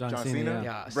 John Cena?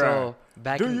 Yeah. Bruh. So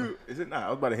back Is it not? I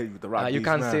was about to hit you with the rock. You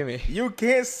can't see me. You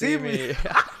can't see me.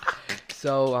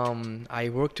 So I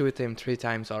worked with him 3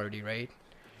 times already, right?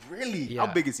 Really? Yeah.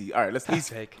 How big is he? All right, he's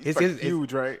big. He's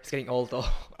huge, right? He's getting old though.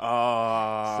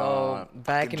 So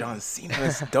back in John Cena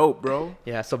is dope, bro.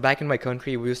 Yeah. So back in my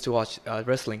country, we used to watch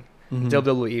wrestling,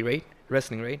 WWE, right?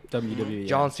 Wrestling, right? WWE.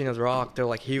 John Cena's Rock. They're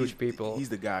like huge people. He's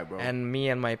the guy, bro. And me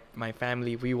and my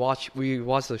family, we watch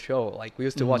the show. Like we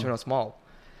used to watch when I was small.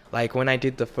 Like when I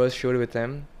did the first shoot with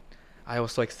them, I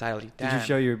was so excited. Did you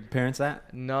show your parents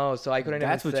that? No, so I couldn't.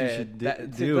 That's even what say you should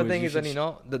it. do. The thing is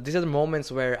that these are the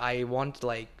moments where I want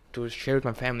to share with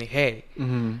my family. Hey,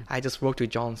 I just worked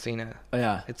with John Cena. Oh,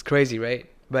 yeah, it's crazy, right?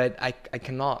 But I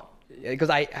cannot, because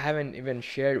I haven't even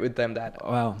shared with them that.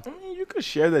 Wow. I mean, you could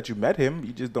share that you met him.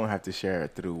 You just don't have to share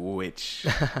it through which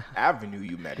avenue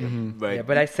you met him.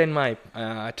 But I sent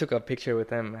I took a picture with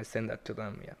them. I sent that to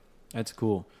them. Yeah. That's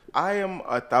cool. I am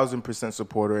 1,000%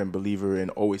 supporter and believer in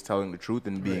always telling the truth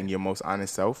and being your most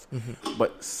honest self.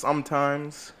 But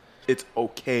sometimes it's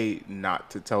okay not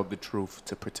to tell the truth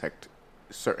to protect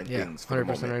certain things.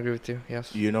 100% I agree with you.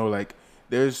 Yes.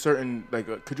 There's certain,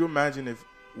 could you imagine if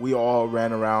we all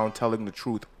ran around telling the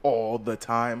truth all the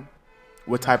time?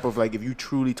 What type of, if you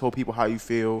truly told people how you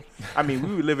feel? I mean,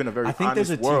 we would live in a very honest world. I think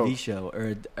there's a TV show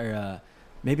or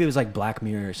maybe it was like Black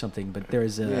Mirror or something, but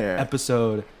there's an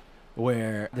episode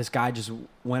where this guy just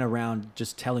went around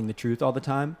just telling the truth all the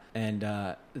time, and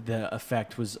the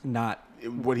effect was not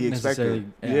what he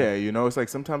expected. Yeah, it's like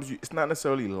sometimes it's not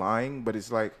necessarily lying, but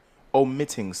it's like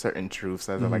omitting certain truths,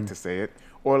 as I like to say it,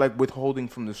 or like withholding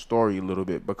from the story a little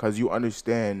bit, because you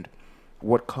understand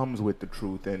what comes with the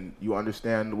truth and you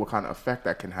understand what kind of effect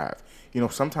that can have.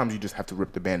 Sometimes you just have to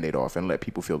rip the Band-Aid off and let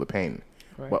people feel the pain.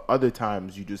 Right. But other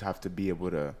times you just have to be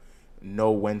able to know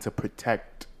when to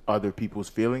protect other people's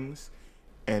feelings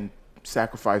and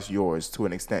sacrifice yours to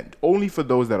an extent, only for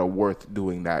those that are worth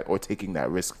doing that or taking that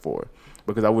risk for.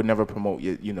 Because I would never promote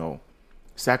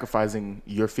sacrificing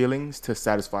your feelings to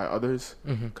satisfy others,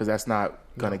 because that's not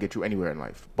gonna get you anywhere in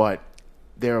life. But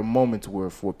there are moments where,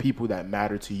 for people that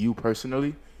matter to you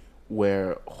personally,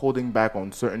 where holding back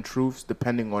on certain truths,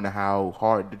 depending on how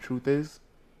hard the truth is,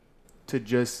 to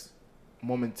just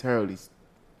momentarily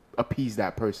appease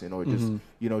that person, or just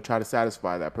try to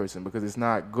satisfy that person, because it's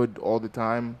not good all the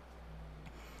time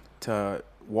to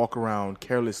walk around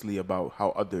carelessly about how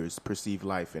others perceive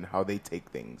life and how they take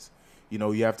things. You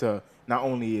have to, not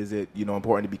only is it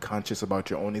important to be conscious about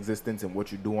your own existence and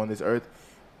what you do on this earth,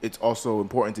 it's also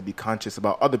important to be conscious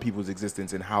about other people's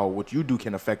existence and how what you do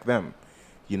can affect them.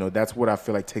 That's what I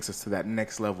feel like takes us to that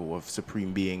next level of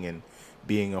supreme being and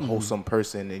being a wholesome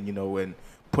person, and and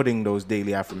putting those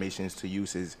daily affirmations to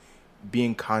use is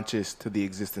being conscious to the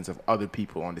existence of other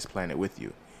people on this planet with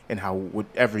you, and how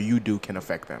whatever you do can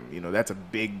affect them. That's a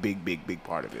big, big, big, big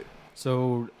part of it.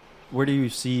 So where do you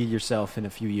see yourself in a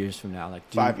few years from now? Like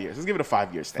 5 years. Let's give it a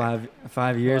 5-year stamp.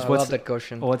 5 years. Well, I love that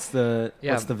question. What's the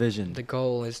vision? The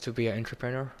goal is to be an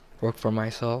entrepreneur, work for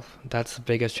myself. That's the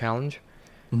biggest challenge,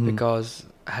 Mm-hmm. because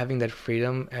having that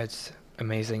freedom, it's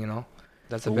amazing,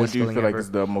 That's the What best do you feeling feel like ever.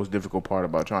 is the most difficult part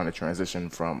about trying to transition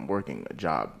from working a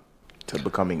job to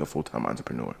becoming a full-time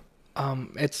entrepreneur?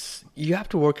 It's, you have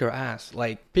to work your ass.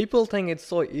 Like, people think it's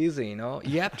so easy,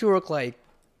 You have to work like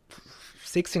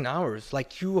 16 hours.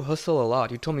 Like, you hustle a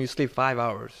lot. You told me you sleep 5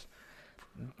 hours.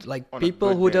 Like, On a people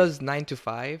good who day. does 9 to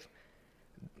 5,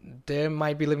 they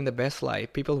might be living the best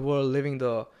life. People who are living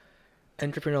the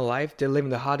entrepreneurial life, they're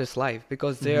living the hardest life,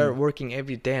 because they're working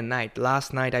every day and night.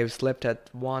 Last night I slept at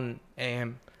 1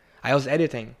 a.m. I was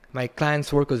editing. My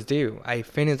client's work was due. I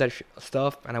finished that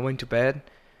stuff and I went to bed.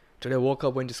 Today I woke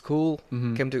up, went to school,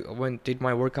 did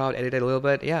my workout, edited a little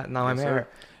bit. Yeah, now I'm Yes, here. sir.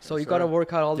 So Yes, you gotta sir.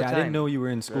 work out all the I time. didn't know you were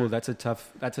in school. Yeah. That's a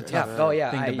tough Yeah.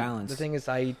 thing to balance. The thing is,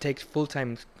 I take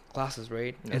full-time classes,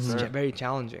 right? Yes, It's sir. very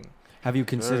challenging. Have you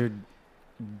considered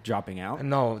dropping out?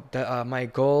 No, my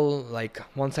goal, like,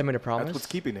 once I made a promise. That's what's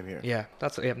keeping him here. Yeah,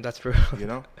 that's true.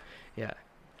 Yeah.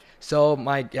 So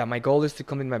my goal is to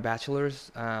complete my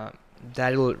bachelor's.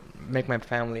 That'll make my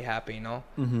family happy,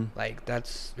 Mm-hmm. Like,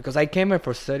 that's because I came here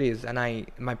for studies, and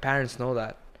my parents know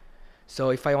that. So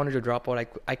if I wanted to drop out,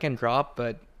 I can drop,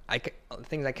 but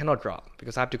things I cannot drop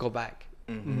because I have to go back.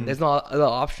 Mm-hmm. There's no other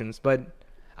options, but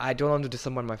I don't want to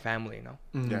disappoint my family,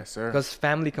 Mm-hmm. Yes, sir. Because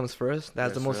family comes first.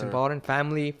 That's Yes, the most sir. important.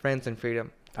 Family, friends, and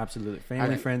freedom. Absolutely.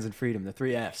 Family, friends, and freedom. The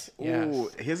 3 Fs. Yes. Ooh,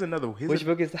 here's another. Which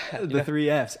book is that? The 3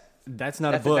 Fs. That's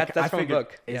not That's a book. That's from a figured-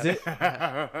 book. Is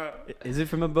Yeah. it? Is it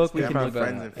from a book? We Family, can look friends,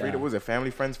 that and up. freedom. Yeah. Was it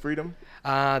Family, Friends, Freedom?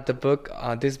 The book.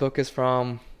 This book is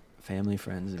from Family,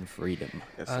 friends, and freedom.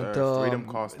 Yes, sir. the Freedom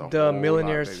cost a the whole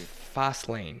Millionaire's lot, baby. Fast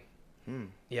Lane. Hmm.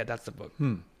 Yeah, that's the book.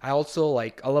 Hmm. I also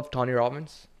I love Tony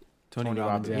Robbins. Tony Tony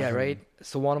Robbins. Robbins. Yeah, right.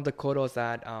 So one of the quotes was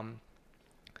that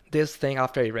this thing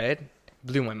after I read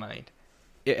blew my mind.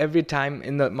 Every time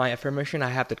in my affirmation, I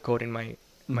have that quote in my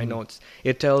notes.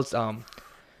 It tells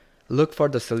look for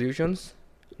the solutions,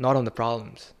 not on the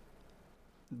problems.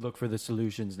 Look for the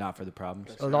solutions, not for the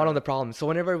problems. Yes. Not on the problems. So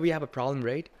whenever we have a problem,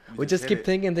 right, we just just hit keep it.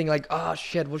 thinking like, oh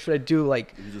shit, what should I do?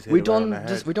 Like, You just hit we it right on don't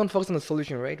the head. we don't focus on the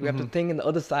solution, right? We have to think in the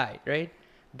other side, right?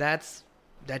 That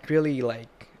really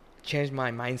changed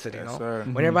my mindset, Yes, you know. sir.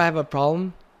 Whenever I have a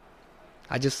problem,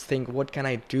 I just think, what can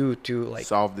I do to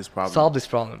Solve this problem. solve this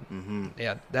problem? Mm-hmm.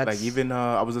 Yeah, that's Like, even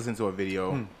I was listening to a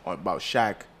video about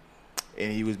Shaq,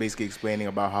 and he was basically explaining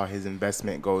about how his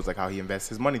investment goes, like how he invests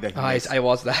his money that he makes. I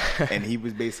was that. And he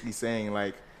was basically saying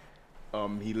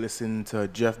he listened to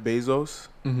Jeff Bezos,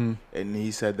 Mm-hmm. and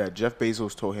he said that Jeff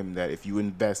Bezos told him that if you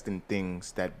invest in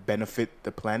things that benefit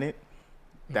the planet,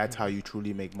 that's how you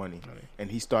truly make money. Right.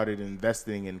 And he started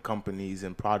investing in companies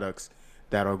and products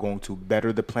that are going to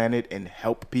better the planet and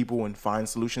help people and find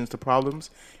solutions to problems,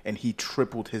 and he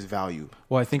tripled his value.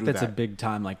 Well, I think through that's a that. big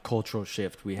time cultural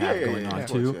shift we have going on of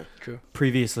course, too. yeah. True.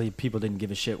 Previously, people didn't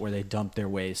give a shit where they dumped their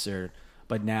waste,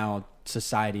 but now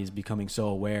society is becoming so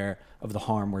aware of the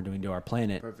harm we're doing to our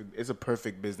planet. Perfect. It's a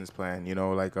perfect business plan,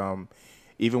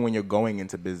 even when you're going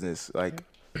into business,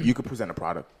 you could present a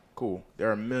product. Cool.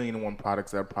 There are 1,000,001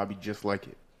 products that are probably just like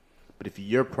it. But if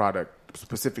your product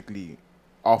specifically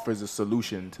offers a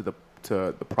solution to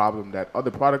the problem that other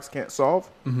products can't solve,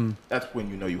 that's when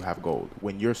you know you have gold.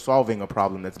 When you're solving a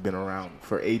problem that's been around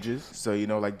for ages. So,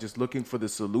 just looking for the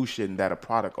solution that a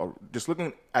product, or just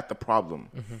looking at the problem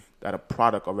that a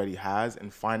product already has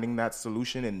and finding that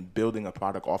solution and building a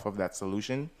product off of that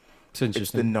solution, It's It's the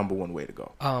interesting. number one way to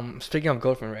go. Speaking of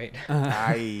girlfriend, right?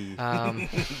 I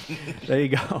There you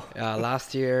go.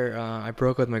 Last year, I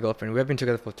broke up with my girlfriend. We have been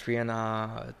together for 3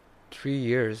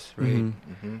 years, right? Mhm.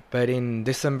 hmm But in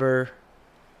December,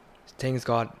 things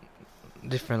got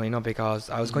differently, because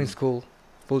I was going to school,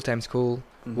 full-time school,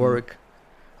 Mhm. work.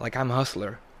 Like, I'm a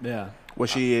hustler. Yeah. Was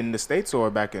she in the States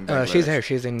or back in Bangladesh? She's here.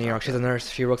 She's in New York. Okay. She's a nurse.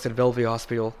 She works at Bellevue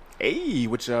Hospital. Hey,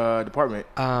 which department?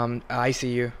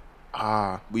 ICU.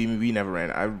 We never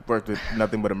ran. I worked with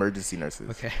nothing but emergency nurses.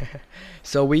 Okay.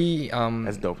 So we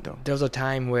That's dope though. there was a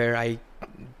time where I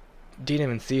didn't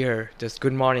even see her. Just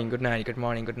good morning, good night, good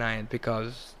morning, good night,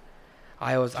 because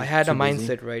I had a too busy.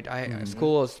 mindset, right? Mhm.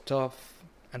 School was tough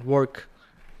and work,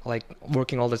 like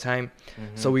working all the time.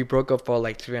 Mm-hmm. So we broke up for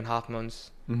like 3.5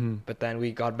 months, Mm-hmm. but then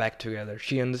we got back together.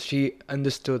 She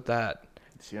understood that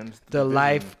She understood the vision.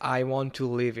 life I want to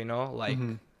live, like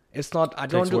Mhm. it's not. I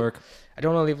don't Takes do. work. I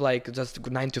don't want to live like just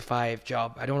 9 to 5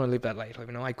 job. I don't want to live that life.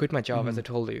 I quit my job as I Mhm.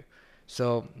 told you. So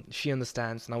she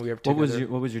understands. Now we are What together.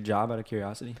 was your job out of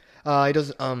curiosity? It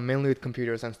was mainly with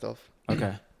computers and stuff.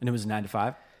 Okay. And it was 9 to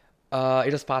 5?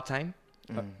 It was part time,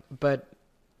 Mm. but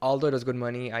although it was good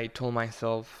money, I told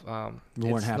myself You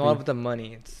weren't it's happy? not with the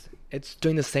money. It's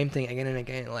doing the same thing again and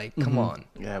again. Like, come Mhm. on.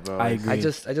 Yeah, bro. I it's-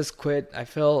 agree. I just quit. I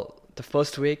felt the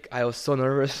first week I was so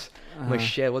nervous. I'm like, Uh-huh.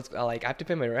 shit, what's like? I have to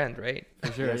pay my rent, right?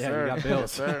 For sure. Yes, Yeah, sir. you got bills.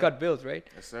 Yes, sir. Got bills, right?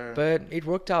 Yes, sir. But it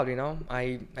worked out.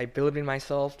 I believed in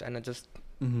myself and I just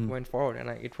Mhm. went forward and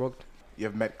it worked. You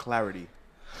have met clarity,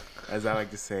 as I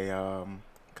like to say,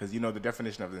 because the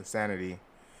definition of insanity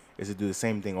is to do the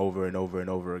same thing over and over and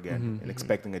over again Mhm. and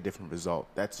expecting a different result.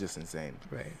 That's just insane.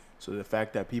 Right. So the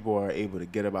fact that people are able to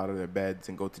get up out of their beds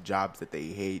and go to jobs that they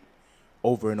hate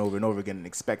over and over and over again and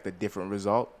expect a different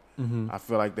result, Mhm. I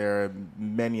feel like there are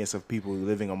manyest of people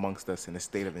living amongst us in a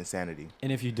state of insanity.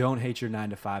 And if you don't hate your 9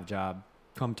 to 5 job,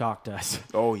 come talk to us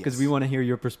Oh yes, because we want to hear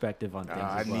your perspective on things.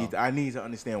 I as well. I need to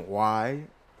understand why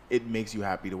it makes you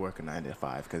happy to work a 9 to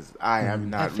 5 because I have Mhm.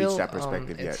 not I feel reached that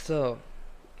perspective yet. it's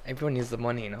everyone needs the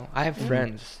money. I have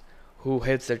friends who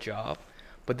hates their job,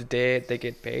 but the day they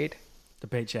get paid, The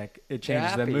paycheck, it they're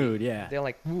changes their happy. mood. Yeah. They're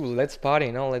like, "Ooh, let's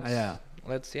party!"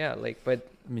 Let's Yeah. But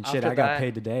I mean, shit, after I got that-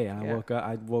 paid today and yeah.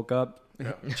 I woke up,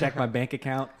 Yeah. checked my bank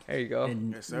account, there you go.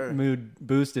 and Yes, sir. mood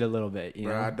boosted a little bit. You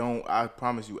Bro, know? I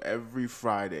promise you, every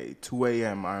Friday, 2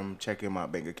 a.m., I'm checking my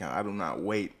bank account. I do not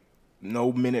wait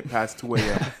no minute past 2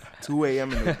 a.m. 2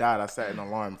 a.m. in the dot, I set an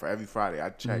alarm for every Friday. I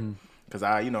check Mhm. because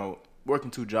working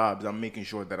 2 jobs, I'm making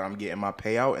sure that I'm getting my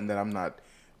payout and that I'm not,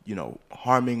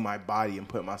 harming my body and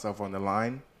putting myself on the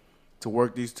line to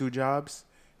work these 2 jobs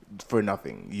for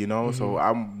nothing, So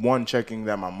I'm, 1, checking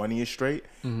that my money is straight,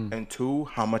 Mhm. and 2,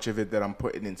 how much of it that I'm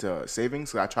putting into savings.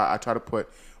 So I try to put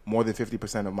more than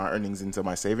 50% of my earnings into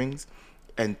my savings,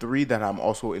 and 3, that I'm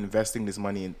also investing this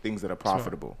money in things that are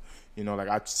profitable. Like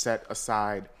I set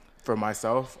aside for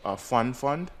myself a fund,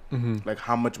 Mhm. like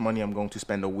how much money I'm going to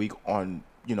spend a week on,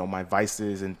 my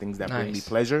vices and things that bring me Nice.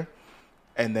 pleasure,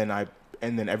 and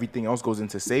then everything else goes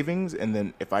into savings. And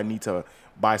then if I need to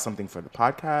buy something for the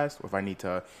podcast, or if I need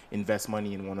to invest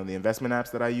money in one of the investment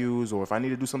apps that I use, or if I need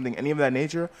to do something, any of that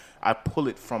nature, I pull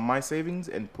it from my savings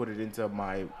and put it into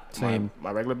my Same.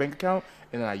 my regular bank account,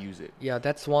 and then I use it. Yeah,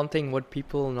 that's one thing. What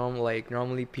people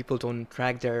normally people don't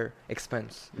track their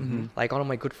expense. Mhm. Like one of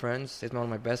my good friends is one of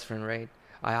my best friend, right?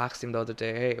 I asked him the other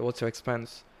day, "Hey, what's your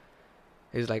expense?"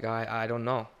 He's like, "I don't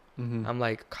know." Mhm. I'm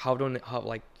like, how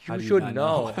How you do you should not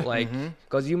know, know? like, Mhm.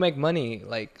 because you make money,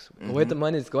 like where the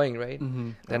money is going, right?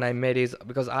 Mhm. Then I made his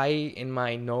because in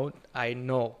my note I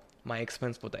know my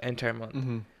expense for the entire month.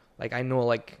 Mhm. Like I know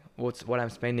like what I'm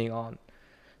spending on,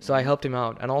 so I helped him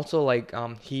out, and also like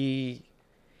he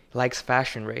likes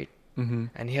fashion, right? Mhm.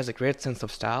 And he has a great sense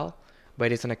of style,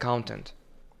 but he's an accountant.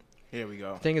 Here we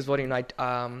go. Thing is, what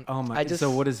Oh my! I just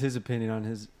So, what is his opinion on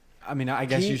his? I mean, I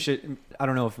guess He- you should. I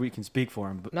don't know if we can speak for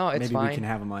him, but No, it's maybe we fine. can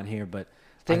have him on here. But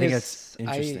I Thing think is, that's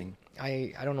interesting.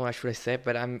 I don't know what should I say,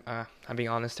 but I'm being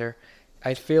honest here.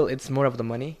 I feel it's more of the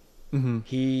money. Mm-hmm.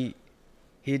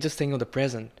 He just thinking of the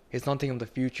present. He's not thinking of the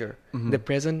future. Mhm. The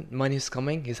present, money is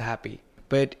coming. He's happy.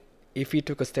 But if he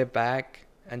took a step back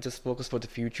and just focused for the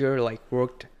future, like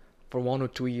worked for 1 or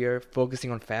 2 years,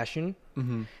 focusing on fashion,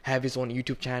 Mm-hmm. have his own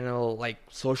YouTube channel, like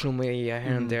social media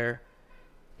here Mhm. and there,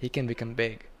 he can become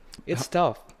big. It's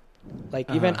tough. Like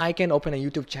even Uh-huh. I can open a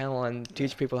YouTube channel and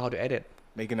teach people how to edit.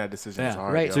 Making that decision is Yeah.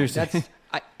 hard. Right. yo. Seriously. That's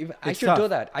I It's should tough. do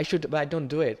that. I should, but I don't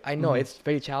do it. I know Mhm. it's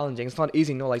very challenging. It's not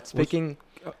easy. No, like speaking.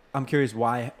 I'm curious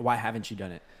why haven't you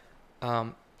done it?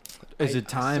 Is I- it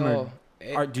time so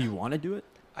or do you want to do it?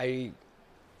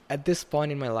 at this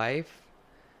point in my life,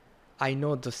 I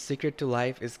know the secret to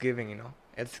life is giving.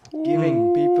 It's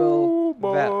giving people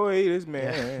boy, this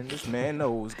man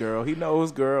knows, girl. He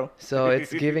knows, girl. So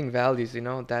it's giving values,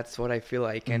 that's what I feel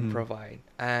I can provide.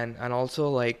 And also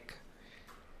like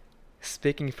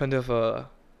speaking in front of a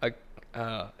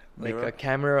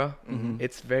camera,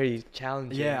 it's very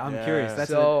challenging. Yeah, I'm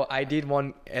curious. I did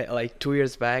one like 2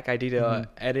 years back. I did a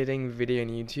editing video on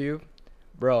YouTube.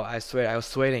 Bro, I swear I was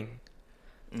sweating.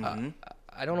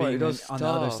 I don't know. It was on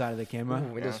tough. the other side of the camera.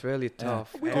 Ooh, it was really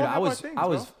tough. We Dude, all I have our was things, I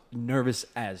was bro. nervous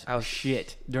as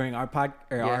shit during our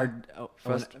our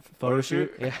First photo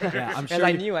shoot. Yeah. I'm And sure.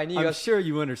 I knew. I'm sure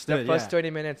you understood. The first 20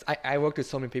 minutes, I worked with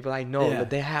so many people. I know that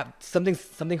they have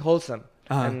something wholesome,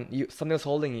 and something was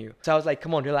holding you. So I was like,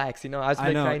 come on, relax. I was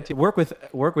trying to work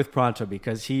with Pronto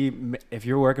because if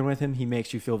you're working with him, he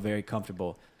makes you feel very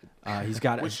comfortable. He's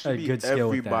got a good skill with that.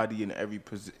 Everybody in every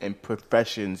in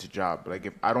profession's job. Like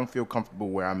if I don't feel comfortable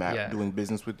where I'm at doing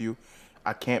business with you,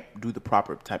 I can't do the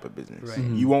proper type of business. Right.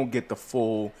 You won't get the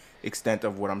full extent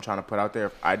of what I'm trying to put out there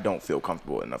if I don't feel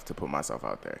comfortable enough to put myself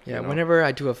out there. Yeah, whenever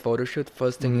I do a photo shoot,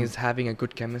 first thing is having a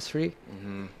good chemistry.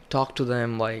 Talk to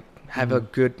them, like have a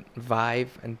good vibe,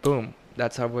 and boom,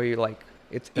 that's how we like.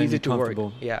 It's easy to work.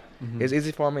 Yeah, it's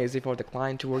easy for me, easy for the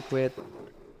client to work with.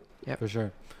 Yeah, for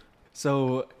sure.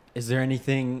 So, is there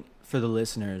anything for the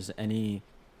listeners? Any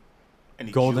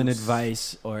golden juice,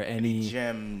 advice or any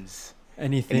gems?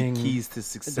 Anything, any keys to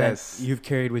success that you've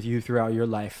carried with you throughout your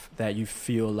life that you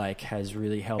feel like has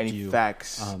really helped any you?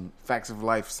 Facts of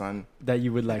life, son. That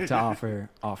you would like to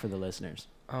offer the listeners.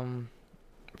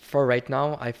 For right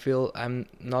now, I feel I'm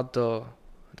not the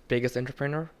biggest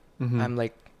entrepreneur. I'm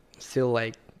like still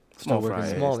like small,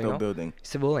 building.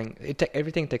 Still building.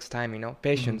 Everything takes time,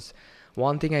 patience.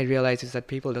 One thing I realized is that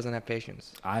people doesn't have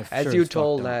patience. As you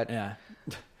told that. Yeah.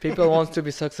 People want to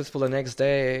be successful the next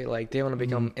day. Like they want to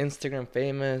become Instagram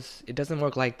famous. It doesn't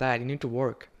work like that. You need to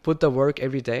work. Put the work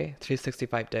every day,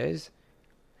 365 days.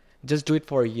 Just do it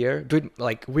for a year. Do it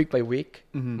like week by week,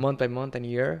 month by month, and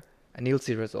year, and you'll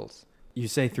see results. You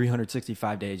say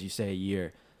 365 days. You say a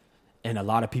year, and a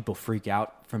lot of people freak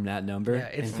out from that number. Yeah,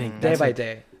 it's and think day by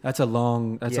day. That's a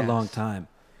long time.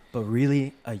 But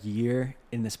really, a year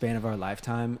in the span of our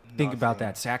lifetime. Think about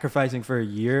that. Sacrificing for a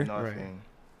year. Nothing.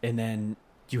 And then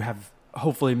you have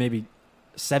hopefully maybe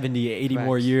 70, 80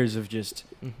 more years of just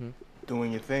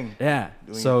doing your thing. Yeah.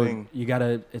 Doing so your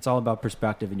thing. it's all about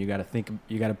perspective, and you got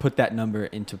to put that number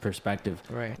into perspective.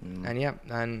 Right.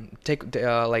 And take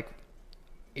like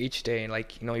each day,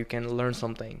 like, you can learn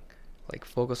something, like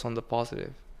focus on the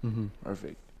positive.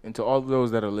 Perfect. And to all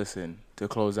those that are listening, to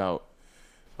close out,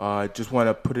 just want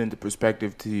to put into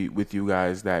perspective with you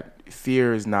guys that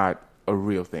fear is not a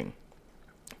real thing.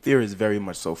 Fear is very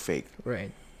much so fake.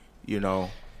 Right.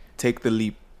 Take the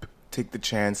leap, take the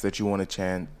chance that you want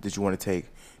to take.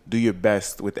 Do your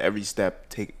best with every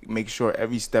step. Make sure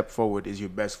every step forward is your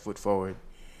best foot forward.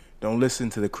 Don't listen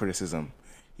to the criticism.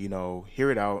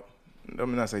 Hear it out.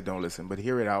 I'm not saying don't listen, but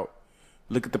hear it out.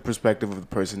 Look at the perspective of the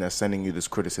person that's sending you this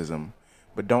criticism,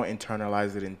 but don't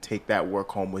internalize it and take that work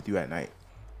home with you at night.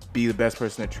 Be the best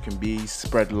person that you can be.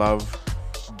 Spread love.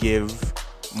 Give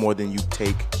more than you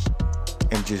take.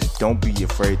 And just don't be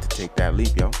afraid to take that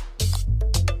leap, yo.